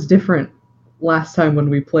guy was different last time when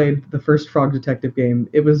we played the first Frog Detective game.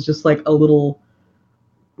 It was just like a little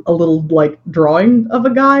like drawing of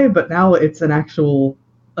a guy, but now it's an actual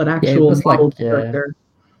was like, modeled character.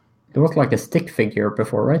 There was like a stick figure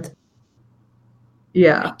before, right?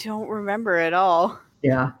 Yeah, I don't remember at all.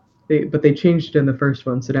 yeah. But they changed it in the first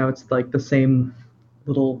one, so now it's like the same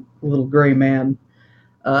little gray man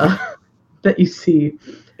that you see.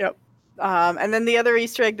 And then the other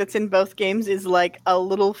Easter egg that's in both games is like a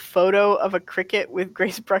little photo of a cricket with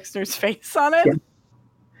Grace Bruxner's face on it.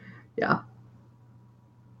 Yeah.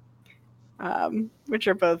 Which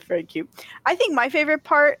are both very cute. I think my favorite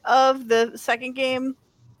part of the second game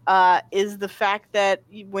is the fact that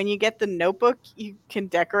when you get the notebook, you can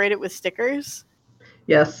decorate it with stickers.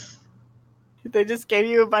 Yes. They just gave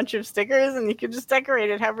you a bunch of stickers, and you can just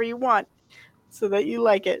decorate it however you want so that you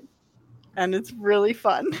like it. And it's really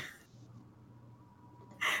fun.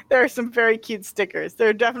 There are some very cute stickers. There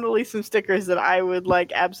are definitely some stickers that I would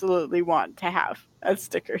like absolutely want to have as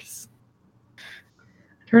stickers.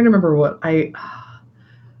 I'm trying to remember what I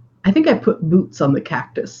think I put boots on the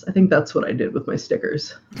cactus. I think that's what I did with my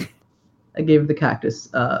stickers. I gave the cactus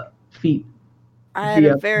feet. I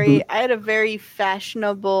had a very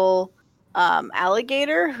fashionable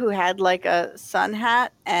alligator who had like a sun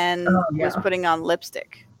hat and was putting on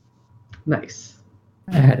lipstick. Nice.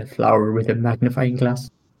 I had a flower with a magnifying glass.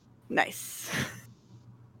 Nice.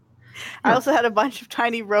 I also had a bunch of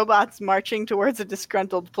tiny robots marching towards a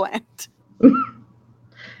disgruntled plant.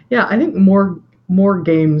 Yeah, I think more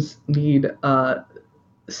games need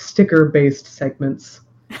sticker-based segments.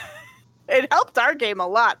 It helped our game a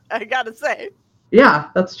lot, I gotta say. Yeah,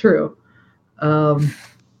 that's true. But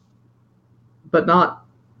not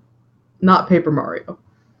Paper Mario.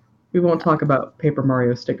 We won't talk about Paper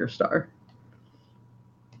Mario Sticker Star.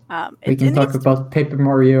 We can talk about Paper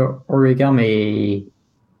Mario Origami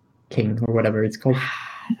King or whatever it's called.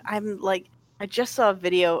 I just saw a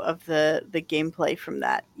video of the gameplay from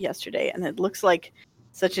that yesterday, and it looks like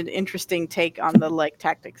such an interesting take on the like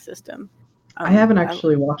tactics system. I haven't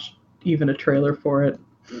actually watched even a trailer for it.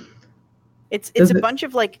 It's a bunch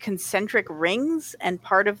of like concentric rings, and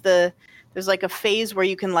part of there's like a phase where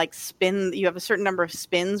you can like spin. You have a certain number of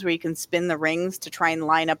spins where you can spin the rings to try and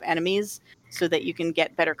line up enemies so that you can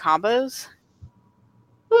get better combos.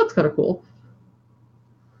 Well, that's kind of cool.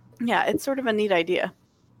 Yeah, it's sort of a neat idea.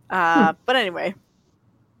 But anyway,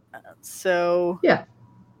 so yeah,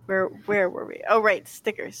 where were we? Oh, right,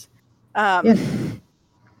 stickers. Yeah.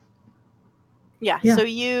 So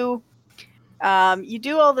you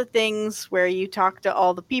do all the things where you talk to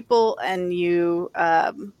all the people and you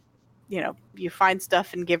find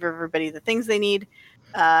stuff and give everybody the things they need,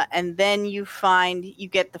 and then you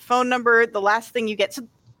get the phone number. The last thing you get, so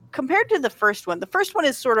compared to the first one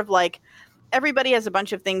is sort of like everybody has a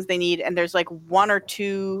bunch of things they need, and there's like one or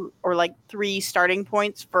two or like three starting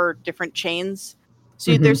points for different chains.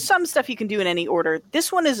 So there's some stuff you can do in any order.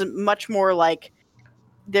 This one is much more like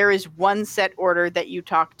there is one set order that you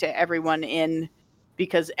talk to everyone in,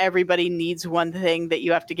 because everybody needs one thing that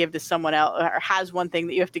you have to give to someone else, or has one thing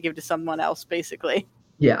that you have to give to someone else, basically.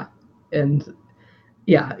 Yeah. And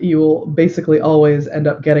yeah, you will basically always end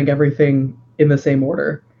up getting everything in the same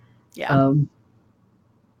order. Yeah.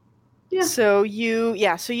 Yeah. So you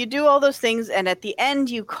do all those things, and at the end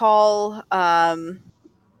you call Barney,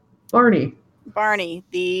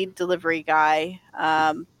 the delivery guy,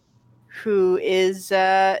 who is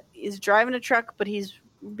driving a truck, but he's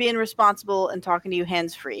being responsible and talking to you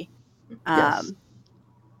hands-free. Yes.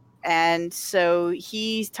 And so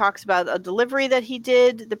he talks about a delivery that he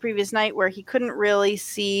did the previous night where he couldn't really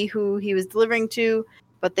see who he was delivering to,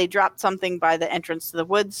 but they dropped something by the entrance to the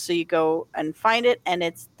woods, so you go and find it, and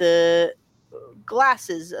it's the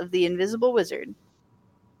glasses of the Invisible Wizard.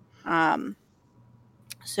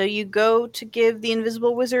 So you go to give the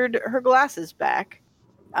Invisible Wizard her glasses back,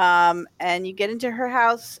 and you get into her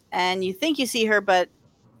house, and you think you see her, but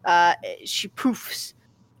she poofs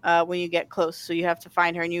when you get close, so you have to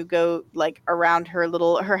find her, and you go like around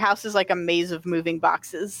her house is like a maze of moving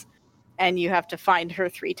boxes, and you have to find her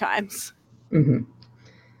 3 times. Mm-hmm.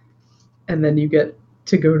 And then you get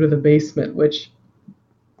to go to the basement, which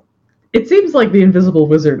it seems like the Invisible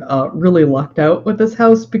Wizard really lucked out with this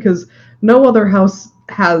house, because no other house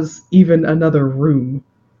has even another room,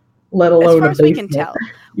 let alone as far a as basement. We can tell.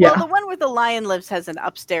 Yeah. Well, the one where the lion lives has an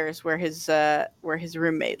upstairs where his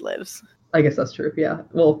roommate lives. I guess that's true. Yeah.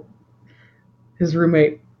 Well, his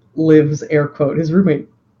roommate lives, air quote, his roommate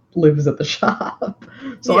lives at the shop.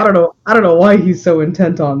 So yeah. I don't know why he's so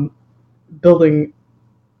intent on building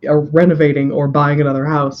or renovating or buying another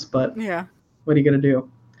house, but yeah, what are you gonna do?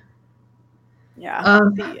 Yeah.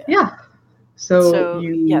 Yeah. So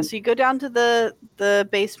you go down to the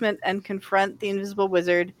basement and confront the Invisible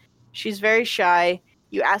Wizard. She's very shy.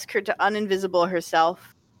 You ask her to uninvisible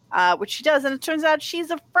herself, which she does, and it turns out she's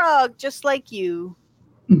a frog, just like you.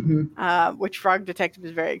 Mm-hmm. Which Frog Detective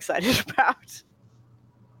is very excited about.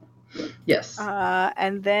 Yes.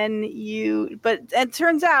 And then it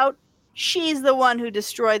turns out she's the one who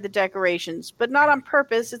destroyed the decorations, but not on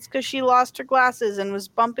purpose. It's because she lost her glasses and was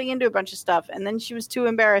bumping into a bunch of stuff, and then she was too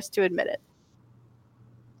embarrassed to admit it.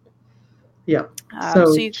 Yeah.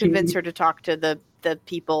 So you convince her to talk to the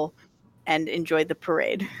people and enjoy the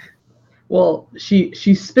parade. Well, she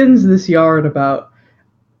spins this yarn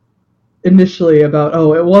initially about,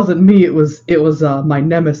 oh, it wasn't me, it was my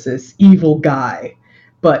nemesis, evil guy,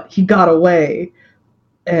 but he got away,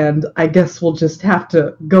 and I guess we'll just have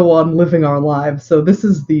to go on living our lives. So this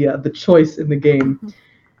is the choice in the game.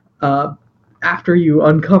 After you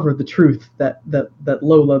uncover the truth that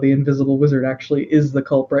Lola, the Invisible Wizard, actually is the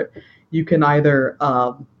culprit, you can either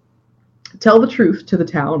tell the truth to the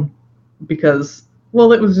town, because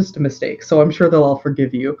well, it was just a mistake, so I'm sure they'll all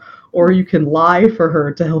forgive you. Or you can lie for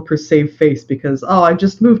her to help her save face because, oh, I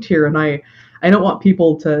just moved here and I don't want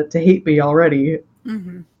people to hate me already,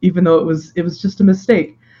 even though it was just a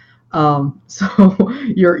mistake. So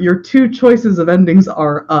your two choices of endings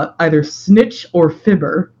are either snitch or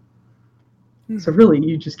fibber. So really,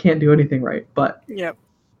 you just can't do anything right. But yep.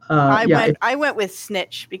 I went with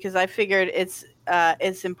snitch because I figured it's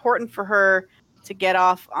important for her to get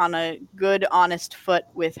off on a good, honest foot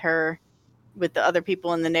with the other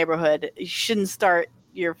people in the neighborhood. You shouldn't start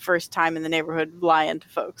your first time in the neighborhood lying to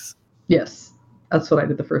folks. Yes, that's what I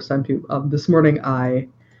did the first time too. This morning I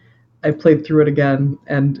played through it again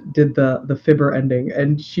and did the fibber ending,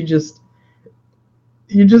 and you just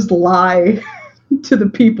lie to the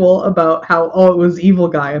people about how, oh, it was evil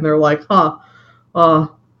guy, and they're like,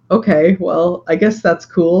 okay, well, I guess that's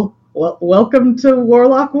cool. Well, welcome to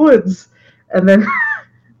Warlock Woods. And then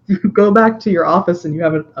you go back to your office and you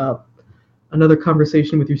have another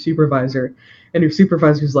conversation with your supervisor, and your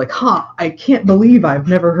supervisor's like, I can't believe I've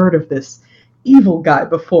never heard of this evil guy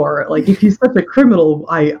before. Like, if he's such a criminal,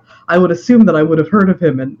 I would assume that I would have heard of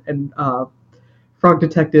him. And Frog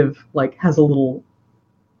Detective, like, has a little,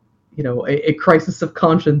 a crisis of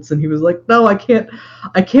conscience, and he was like, no, I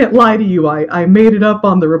can't lie to you. I made it up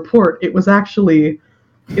on the report. It was actually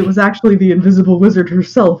the Invisible Wizard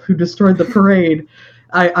herself who destroyed the parade.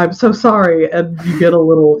 I'm so sorry. And you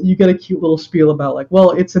get a cute little spiel about, like,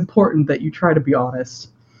 well, it's important that you try to be honest.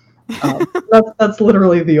 That's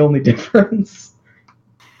literally the only difference.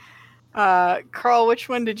 Carl, which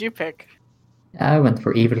one did you pick? I went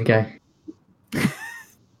for evil guy.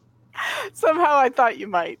 Somehow I thought you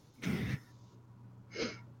might.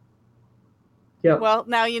 Yep. Well,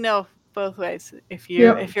 now you know both ways. If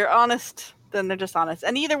you're honest, then they're just honest.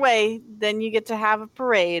 And either way, then you get to have a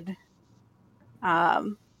parade.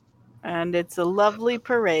 And it's a lovely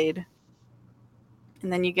parade.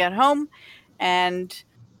 And then you get home, and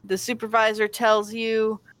the supervisor tells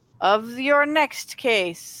you of your next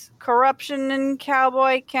case, corruption in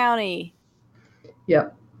Cowboy County.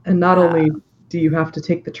 Yep. And not only do you have to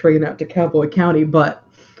take the train out to Cowboy County, but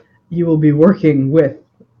you will be working with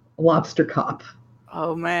Lobster Cop.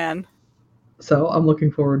 Oh, man. So I'm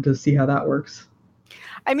looking forward to see how that works.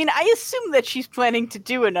 I mean, I assume that she's planning to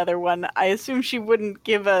do another one. I assume she wouldn't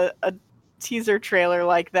give a teaser trailer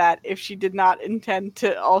like that if she did not intend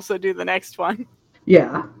to also do the next one.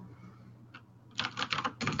 Yeah.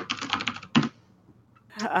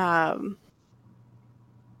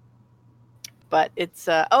 But it's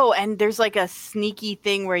and there's like a sneaky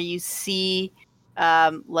thing where you see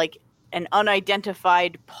like an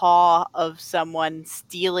unidentified paw of someone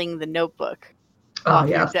stealing the notebook off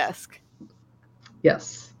your desk.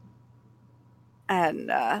 Yes.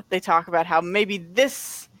 And they talk about how maybe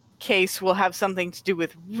this case will have something to do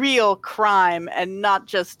with real crime and not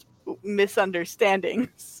just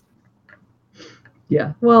misunderstandings.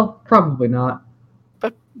 Yeah, well, probably not.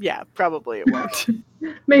 But yeah, probably it won't.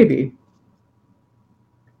 Maybe.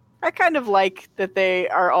 I kind of like that they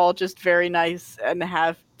are all just very nice and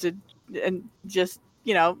just,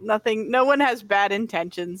 nothing, no one has bad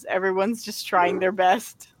intentions. Everyone's just trying their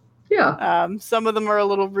best. Yeah. Some of them are a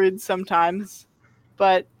little rude sometimes,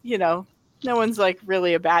 but, no one's like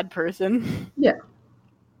really a bad person. Yeah.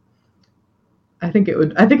 I think it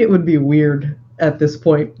would be weird at this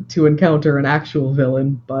point to encounter an actual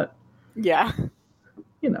villain, but yeah.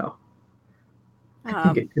 I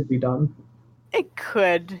think it could be done. It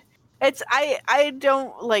could. I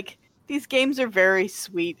don't like, these games are very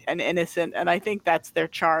sweet and innocent, and I think that's their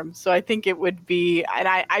charm. So I think it would be, and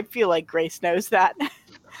I feel like Grace knows that.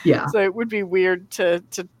 Yeah. So it would be weird to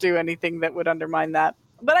do anything that would undermine that.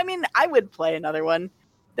 But I mean, I would play another one.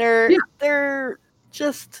 They're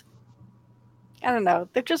just, I don't know,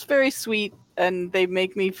 they're just very sweet, and they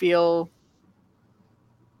make me feel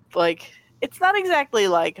like, it's not exactly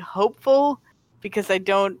like hopeful, because I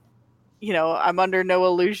don't, I'm under no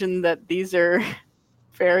illusion that these are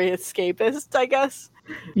very escapist, I guess.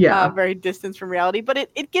 Yeah. Very distant from reality. But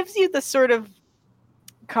it gives you the sort of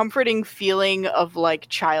comforting feeling of like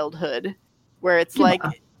childhood, where it's like,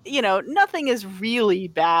 nothing is really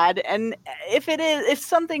bad. And if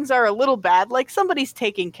some things are a little bad, like somebody's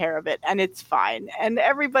taking care of it and it's fine. And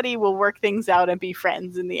everybody will work things out and be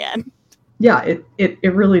friends in the end. Yeah,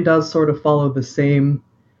 it really does sort of follow the same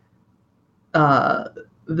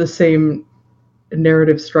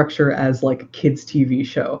narrative structure as like a kid's TV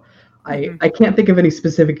show. I can't think of any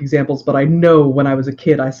specific examples, but I know when I was a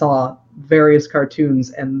kid I saw various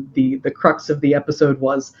cartoons, and the crux of the episode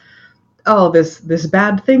was, oh, this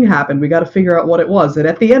bad thing happened, we got to figure out what it was. And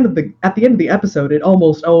at the end of the episode, it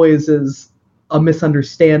almost always is, a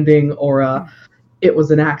misunderstanding or it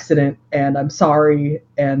was an accident and I'm sorry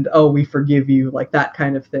and oh we forgive you, like that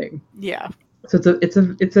kind of thing. Yeah. So it's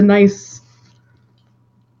a nice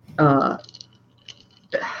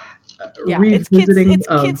revisiting. It's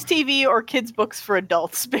kids TV or kids books for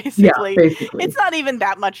adults, basically. Yeah, basically. It's not even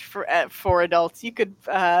that much for adults. You could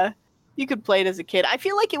play it as a kid. I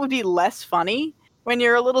feel like it would be less funny when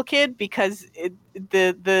you're a little kid because a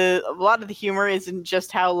lot of the humor isn't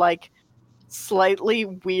just how like slightly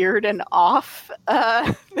weird and off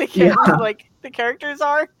the characters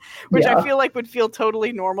are, which I feel like would feel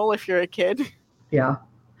totally normal if you're a kid. Yeah.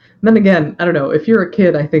 And then again, I don't know, if you're a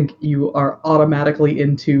kid, I think you are automatically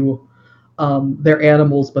into they're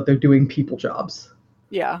animals, but they're doing people jobs.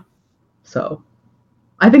 Yeah. So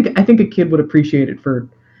I think a kid would appreciate it for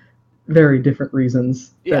very different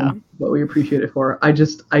reasons than what we appreciate it for. I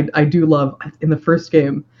do love, in the first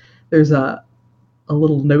game, there's a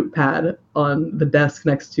little notepad on the desk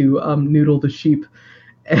next to Noodle the sheep,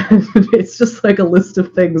 and it's just like a list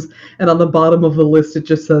of things, and on the bottom of the list it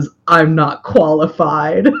just says, "I'm not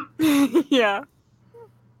qualified." Yeah.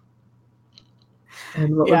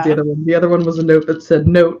 And what was the other one? The other one was a note that said,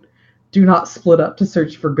 "Note, do not split up to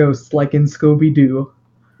search for ghosts like in Scooby-Doo."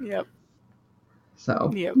 Yep.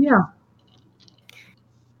 So, yeah.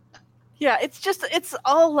 Yeah, it's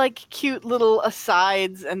all like cute little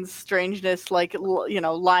asides and strangeness, like, you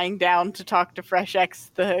know, lying down to talk to Fresh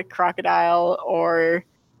X the crocodile, or,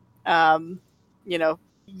 you know,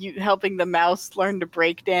 helping the mouse learn to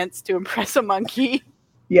break dance to impress a monkey.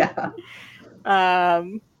 Yeah.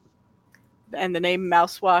 And the name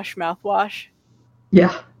mouthwash.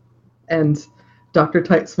 Yeah. And Dr.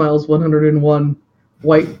 Tight Smiles 101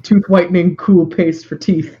 tooth whitening cool paste for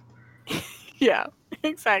teeth. Yeah,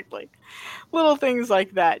 exactly. Little things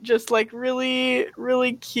like that. Just like really,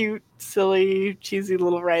 really cute, silly, cheesy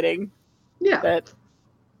little writing. Yeah. That,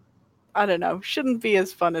 I don't know, shouldn't be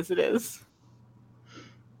as fun as it is.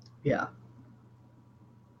 Yeah.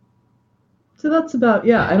 So that's about,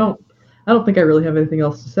 I don't think I really have anything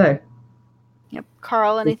else to say. Yep.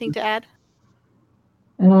 Carl, anything to add?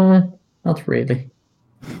 Not really.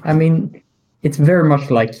 I mean, it's very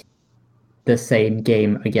much like the same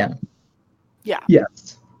game again. Yeah.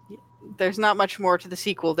 Yes. There's not much more to the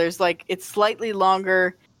sequel. There's like, it's slightly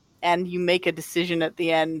longer, and you make a decision at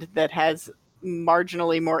the end that has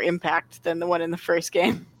marginally more impact than the one in the first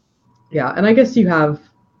game. Yeah, and I guess you have,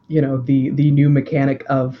 you know, the new mechanic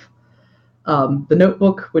of the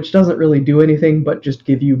notebook, which doesn't really do anything but just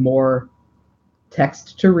give you more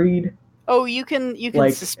text to read. Oh, you can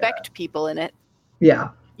like, suspect people in it. Yeah.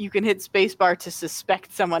 You can hit spacebar to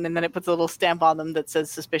suspect someone, and then it puts a little stamp on them that says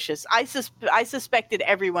suspicious. I suspected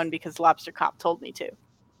everyone because Lobster Cop told me to.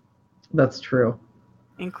 That's true.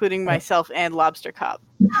 Including myself and Lobster Cop.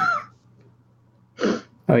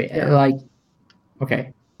 Oh, yeah.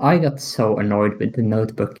 Okay. I got so annoyed with the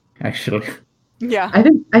notebook, actually. Yeah.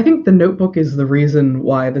 I think the notebook is the reason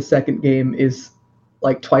why the second game is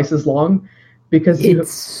like twice as long, because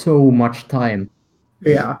it's so much time.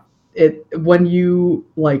 Yeah. When you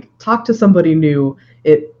like talk to somebody new,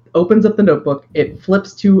 it opens up the notebook, it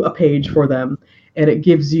flips to a page for them, and it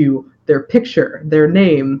gives you their picture, their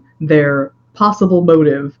name, their possible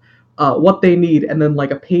motive, what they need, and then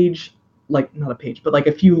like a page, like not a page, but like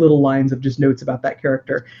a few little lines of just notes about that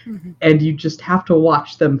character. Mm-hmm. And you just have to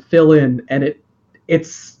watch them fill in, and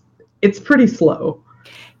it's pretty slow.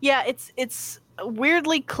 Yeah, it's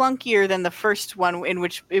weirdly clunkier than the first one, in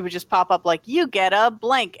which it would just pop up like, you get a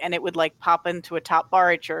blank, and it would like pop into a top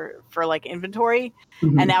bar for like inventory.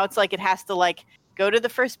 Mm-hmm. And now it's like it has to like go to the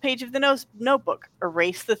first page of the notebook,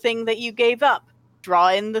 erase the thing that you gave up, draw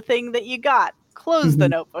in the thing that you got, close the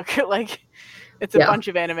notebook. Like, it's a bunch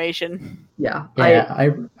of animation. Yeah.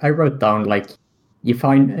 I wrote down like, you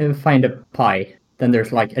find a pie, then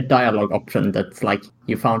there's like a dialogue option that's like,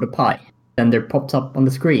 you found a pie. Then there pops up on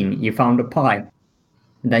the screen, you found a pie.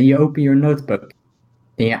 And then you open your notebook.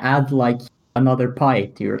 Then you add like another pie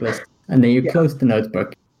to your list. And then you close the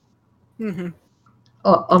notebook. Mm-hmm.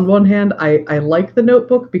 On one hand, I like the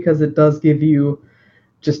notebook because it does give you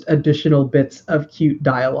just additional bits of cute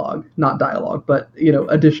dialogue. Not dialogue, but, you know,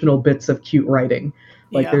 additional bits of cute writing.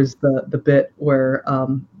 Like there's the bit where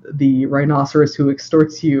the rhinoceros who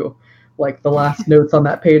extorts you, like the last notes on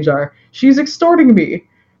that page are, she's extorting me.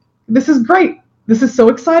 This is great. This is so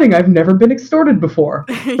exciting. I've never been extorted before.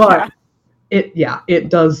 But it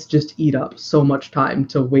does just eat up so much time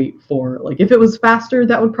to wait for. Like, if it was faster,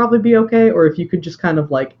 that would probably be okay. Or if you could just kind of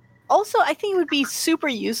like Also, I think it would be super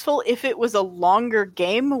useful if it was a longer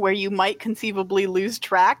game where you might conceivably lose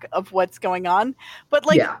track of what's going on. But,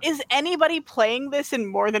 like, is anybody playing this in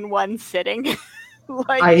more than one sitting?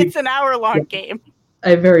 It's an hour-long game.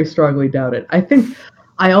 I very strongly doubt it.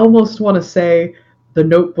 I almost want to say The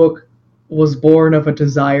Notebook was born of a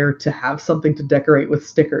desire to have something to decorate with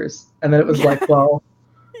stickers. And then it was like, well,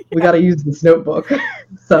 we got to use this notebook.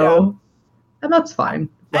 So, and that's fine.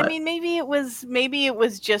 But. I mean, maybe it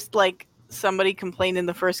was just like somebody complained in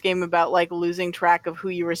the first game about like losing track of who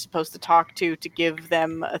you were supposed to talk to give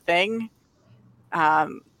them a thing.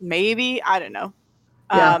 Maybe, I don't know.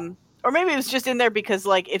 Yeah. Or maybe it was just in there because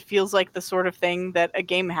like it feels like the sort of thing that a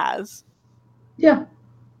game has. Yeah.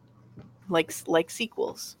 Like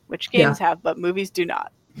sequels, which games have, but movies do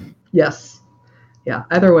not. Yes. Yeah.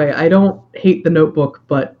 Either way, I don't hate The Notebook,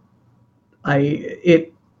 but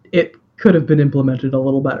it could have been implemented a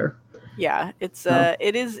little better. Yeah, it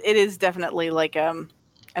is definitely like a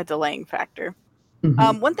delaying factor.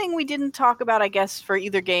 Mm-hmm. One thing we didn't talk about, I guess, for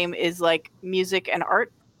either game is like music and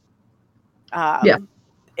art.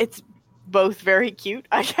 It's both very cute,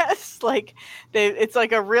 I guess. Like it's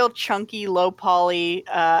like a real chunky, low poly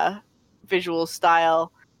visual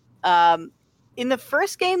style. In the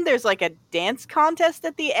first game, there's like a dance contest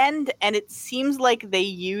at the end, and it seems like they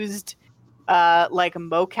used like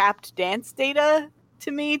mocapped dance data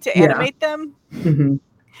to me to animate them.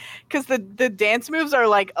 Because the dance moves are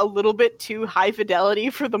like a little bit too high fidelity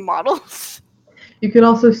for the models. You can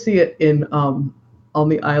also see it in on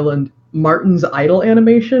the island. Martin's idle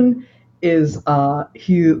animation is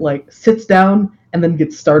he like sits down and then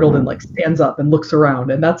gets startled and like stands up and looks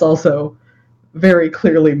around, and that's also very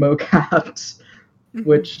clearly mocapped,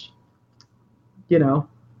 which, you know,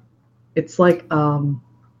 it's like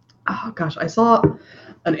oh gosh, I saw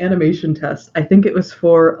an animation test. I think it was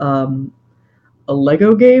for a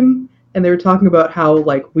Lego game, and they were talking about how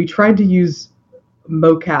like we tried to use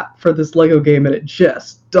mocap for this Lego game and it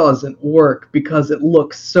just doesn't work because it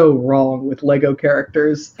looks so wrong with Lego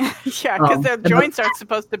characters. Yeah, because their joints aren't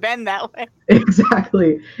supposed to bend that way.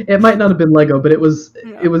 Exactly. It might not have been Lego, but it was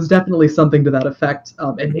definitely something to that effect.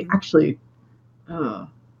 And it actually, no,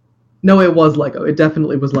 it was Lego. It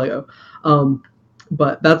definitely was Lego.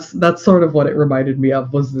 But that's sort of what it reminded me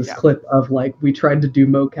of, was this clip of like we tried to do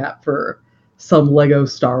mocap for some Lego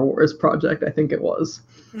Star Wars project, I think it was.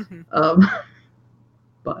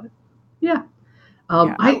 But yeah.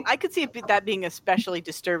 I could see that being especially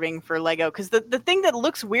disturbing for Lego, because the thing that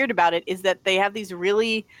looks weird about it is that they have these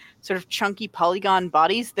really sort of chunky polygon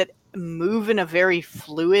bodies that move in a very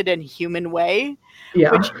fluid and human way.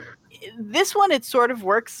 Yeah. Which, this one, it sort of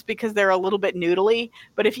works because they're a little bit noodly,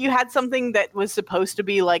 but if you had something that was supposed to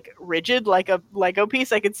be like rigid, like a Lego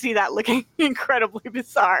piece, I could see that looking incredibly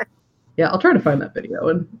bizarre. Yeah, I'll try to find that video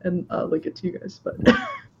and link it to you guys. But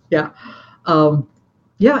yeah.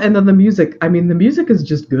 Yeah, and then the music. I mean, the music is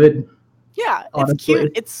just good. Yeah, honestly. It's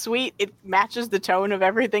cute, it's sweet, it matches the tone of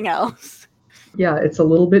everything else. Yeah, it's a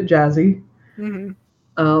little bit jazzy.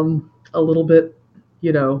 A little bit,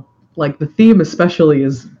 you know, like the theme especially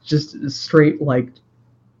is just straight like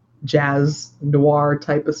jazz noir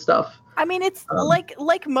type of stuff. I mean, it's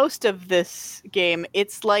like most of this game,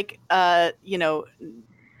 it's like you know,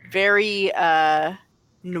 very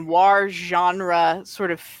noir genre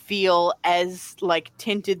sort of feel, as like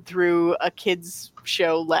tinted through a kid's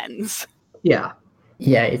show lens. Yeah,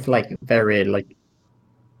 it's like very like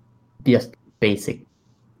just basic,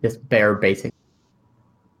 just bare basic.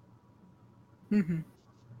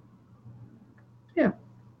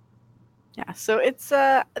 Yeah, so it's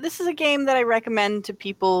this is a game that I recommend to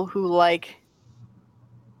people who like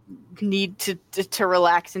need to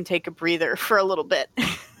relax and take a breather for a little bit.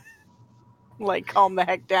 Like, calm the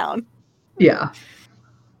heck down. Yeah.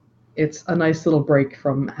 It's a nice little break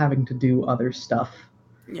from having to do other stuff.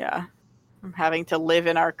 Yeah. From having to live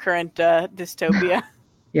in our current dystopia.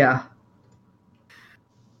 Yeah.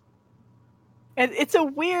 And it's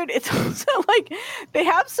also like, they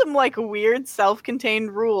have some like weird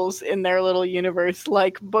self-contained rules in their little universe.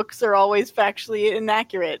 Like, books are always factually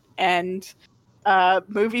inaccurate, and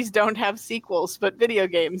movies don't have sequels, but video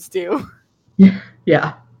games do.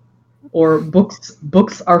 Yeah. Or books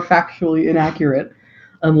are factually inaccurate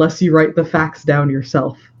unless you write the facts down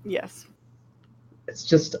yourself. Yes. It's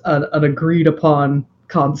just an agreed upon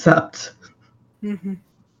concept.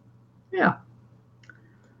 Yeah.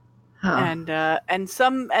 And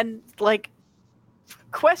like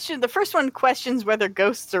the first one questions whether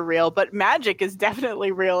ghosts are real, but magic is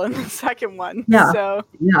definitely real in the second one. Yeah. So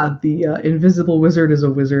yeah, the invisible wizard is a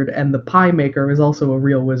wizard, and the pie maker is also a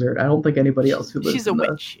real wizard. I don't think anybody else who lives. She's a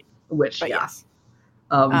witch. Witch, but yeah. Yes.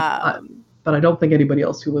 But I don't think anybody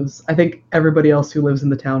else who lives. I think everybody else who lives in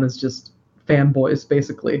the town is just fanboys,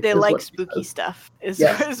 basically. They like spooky stuff, is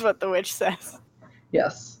what the witch says.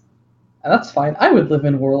 Yes. And that's fine. I would live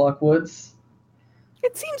in Warlock Woods.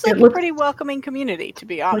 It seems like a pretty welcoming community, to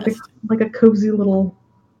be honest. Like a cozy little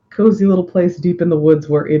place deep in the woods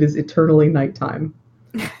where it is eternally nighttime.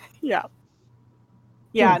 Yeah.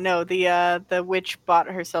 Yeah, no, the witch bought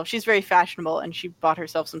herself. She's very fashionable, and she bought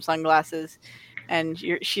herself some sunglasses. And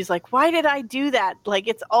she's like, "Why did I do that? Like,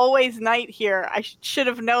 it's always night here. I should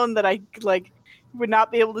have known that I would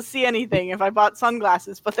not be able to see anything if I bought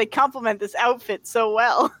sunglasses. But they complement this outfit so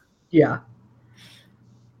well." Yeah.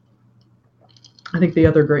 I think the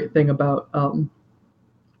other great thing about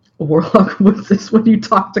Warlock Woods is when you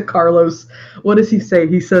talk to Carlos, what does he say?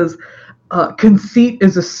 He says, conceit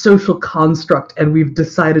is a social construct, and we've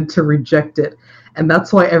decided to reject it. And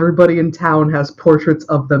that's why everybody in town has portraits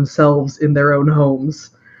of themselves in their own homes.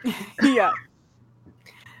 Yeah.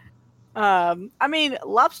 I mean,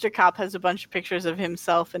 Lobster Cop has a bunch of pictures of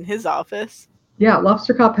himself in his office. Yeah,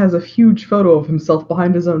 Lobster Cop has a huge photo of himself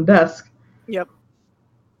behind his own desk. Yep.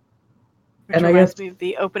 Which reminds me of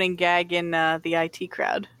the opening gag in the IT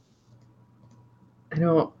Crowd. I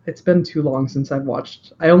know, it's been too long since I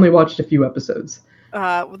only watched a few episodes.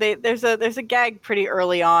 There's a gag pretty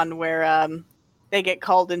early on where they get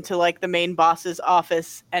called into like the main boss's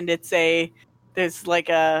office, and it starts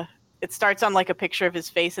on like a picture of his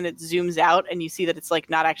face, and it zooms out, and you see that it's like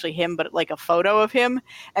not actually him, but like a photo of him,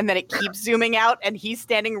 and then it keeps zooming out, and he's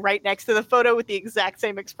standing right next to the photo with the exact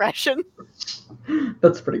same expression.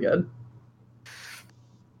 That's pretty good.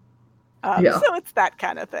 So it's that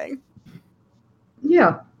kind of thing.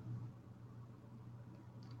 Yeah.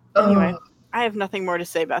 Anyway, I have nothing more to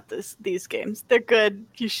say about these games. They're good.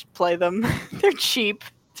 You should play them. They're cheap.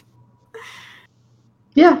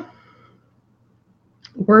 Yeah.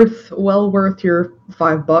 Well worth your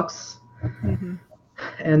 $5. Mm-hmm.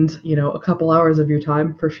 And, a couple hours of your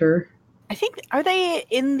time for sure. I think, are they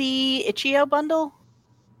in the Itch.io bundle?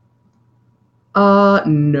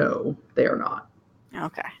 No, they are not.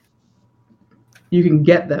 Okay. You can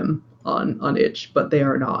get them on Itch, but they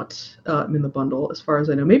are not in the bundle, as far as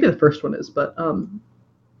I know. Maybe the first one is, but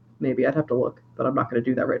maybe I'd have to look. But I'm not going to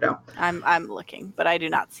do that right now. I'm looking, but I do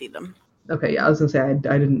not see them. Okay, yeah, I was going to say I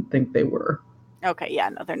didn't think they were. Okay, yeah,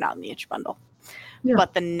 no, they're not in the Itch bundle. Yeah.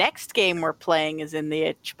 But the next game we're playing is in the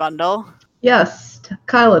Itch bundle. Yes,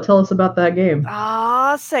 Kyla, tell us about that game.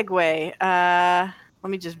 Segue. Let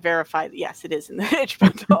me just verify. Yes, it is in the Itch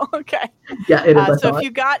bundle. Okay. Yeah, it is. So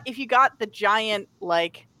if you got the giant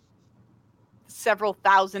like several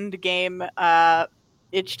thousand game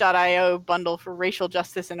itch.io bundle for racial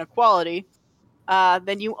justice and equality,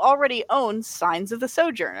 then you already own Signs of the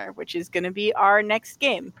Sojourner, which is going to be our next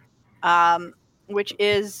game, which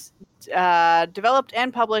is developed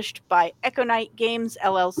and published by Echo Knight Games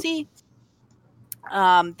LLC.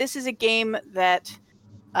 This is a game that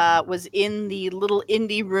was in the little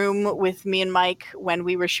indie room with me and Mike when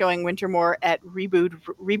we were showing Wintermore at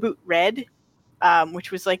Reboot Red,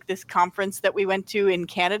 which was like this conference that we went to in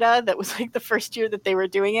Canada that was like the first year that they were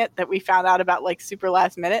doing it, that we found out about like super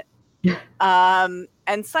last minute.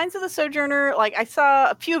 And Signs of the Sojourner, like I saw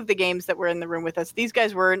a few of the games that were in the room with us. These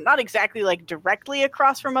guys were not exactly like directly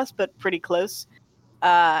across from us, but pretty close.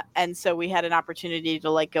 And so we had an opportunity to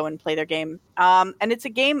like go and play their game. And it's a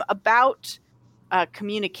game about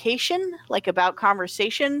communication, like about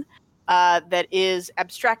conversation, that is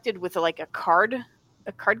abstracted with a card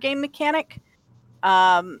game mechanic.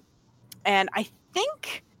 And I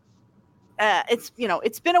think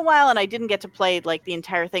it's been a while and I didn't get to play like the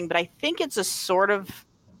entire thing, but I think it's a sort of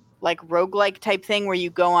like roguelike type thing where you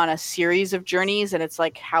go on a series of journeys and it's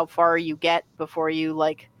like how far you get before you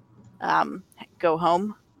like go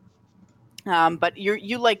home. But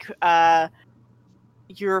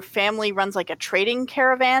your family runs like a trading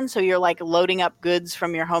caravan, so you're like loading up goods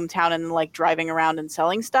from your hometown and like driving around and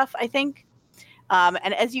selling stuff, I think.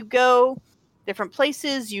 And as you go different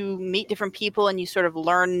places, you meet different people and you sort of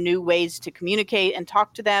learn new ways to communicate and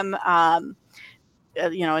talk to them. And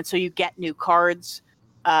so you get new cards.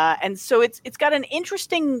 And so it's got an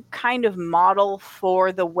interesting kind of model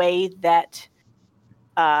for the way that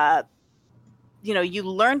you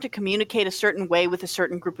learn to communicate a certain way with a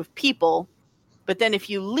certain group of people. But then if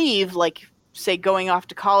you leave, like, say, going off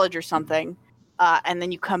to college or something, and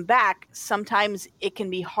then you come back, sometimes it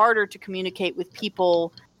can be harder to communicate with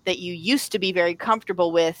people that you used to be very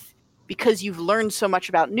comfortable with because you've learned so much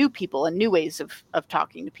about new people and new ways of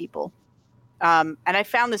talking to people. And I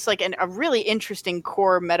found this like a really interesting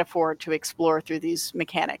core metaphor to explore through these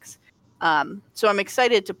mechanics. So I'm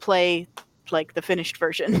excited to play like the finished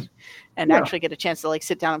version and actually get a chance to like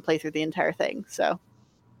sit down and play through the entire thing. So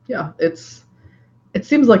yeah, it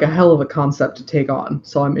seems like a hell of a concept to take on.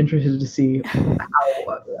 So I'm interested to see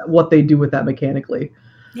what they do with that mechanically.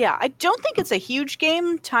 Yeah, I don't think it's a huge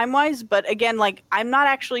game time-wise, but again, like I'm not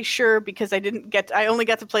actually sure because I only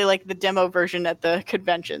got to play like the demo version at the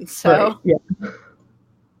convention. So right.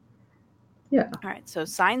 Yeah. All right, so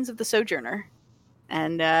Signs of the Sojourner,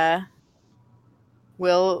 and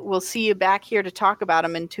we'll see you back here to talk about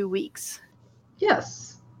them in 2 weeks.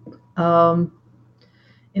 Yes. In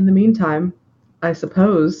the meantime, I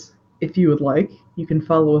suppose if you would like, you can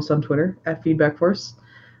follow us on Twitter at FeedbackForce.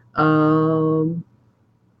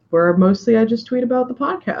 Where mostly I just tweet about the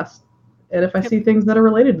podcast, and if I see things that are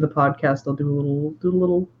related to the podcast, I'll do a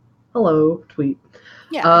little hello tweet.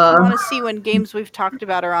 Yeah, if you want to see when games we've talked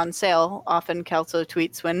about are on sale, often Kelso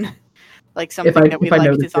tweets when like something that we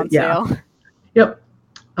liked is on sale. Yep.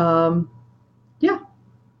 Yeah.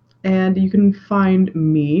 And you can find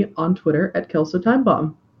me on Twitter at Kelso Time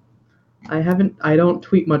Bomb. I don't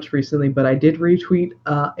tweet much recently, but I did retweet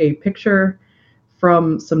a picture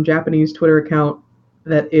from some Japanese Twitter account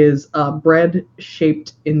that is bread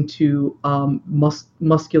shaped into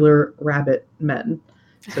muscular rabbit men.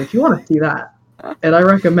 So if you want to see that, and I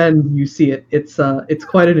recommend you see it, it's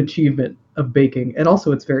quite an achievement of baking, and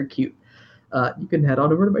also it's very cute. You can head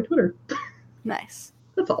on over to my Twitter. Nice.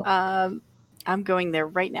 That's all. I'm going there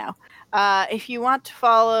right now. If you want to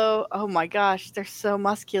follow, oh my gosh, they're so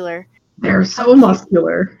muscular. They're so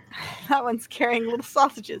muscular. That one's carrying little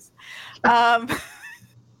sausages. I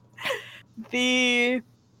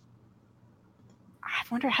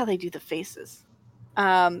wonder how they do the faces.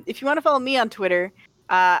 If you want to follow me on Twitter,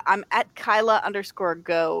 I'm at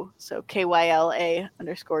Kyla_go, so KYLA_GO.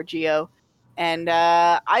 And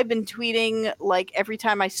I've been tweeting like every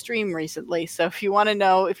time I stream recently. So if you want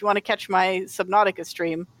to catch my Subnautica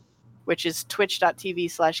stream, which is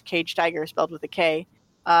twitch.tv/CageTiger spelled with a K.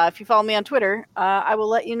 If you follow me on Twitter, I will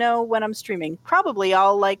let you know when I'm streaming. Probably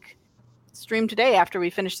I'll like stream today after we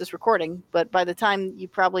finish this recording, but by the time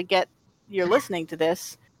you're listening to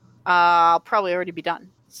this, I'll probably already be done.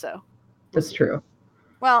 So that's true.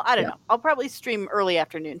 Well, I don't know. I'll probably stream early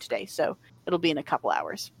afternoon today, so it'll be in a couple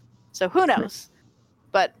hours. So who knows?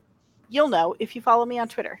 But you'll know if you follow me on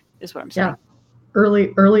Twitter, is what I'm saying. Yeah.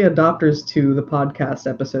 Early adopters to the podcast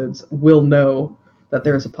episodes will know that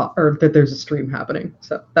there's a stream happening.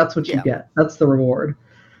 So that's what you get. That's the reward.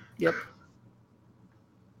 Yep.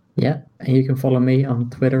 Yeah, and you can follow me on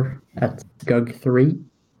Twitter at Gug3.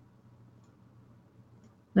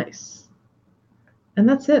 Nice. And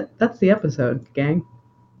that's it. That's the episode, gang.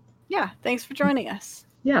 Yeah, thanks for joining us.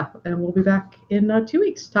 Yeah, and we'll be back in 2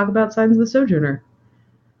 weeks to talk about Signs of the Sojourner.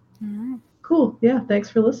 Mm-hmm. Cool. Yeah, thanks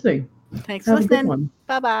for listening. Thanks for listening.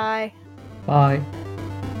 Bye-bye. Bye.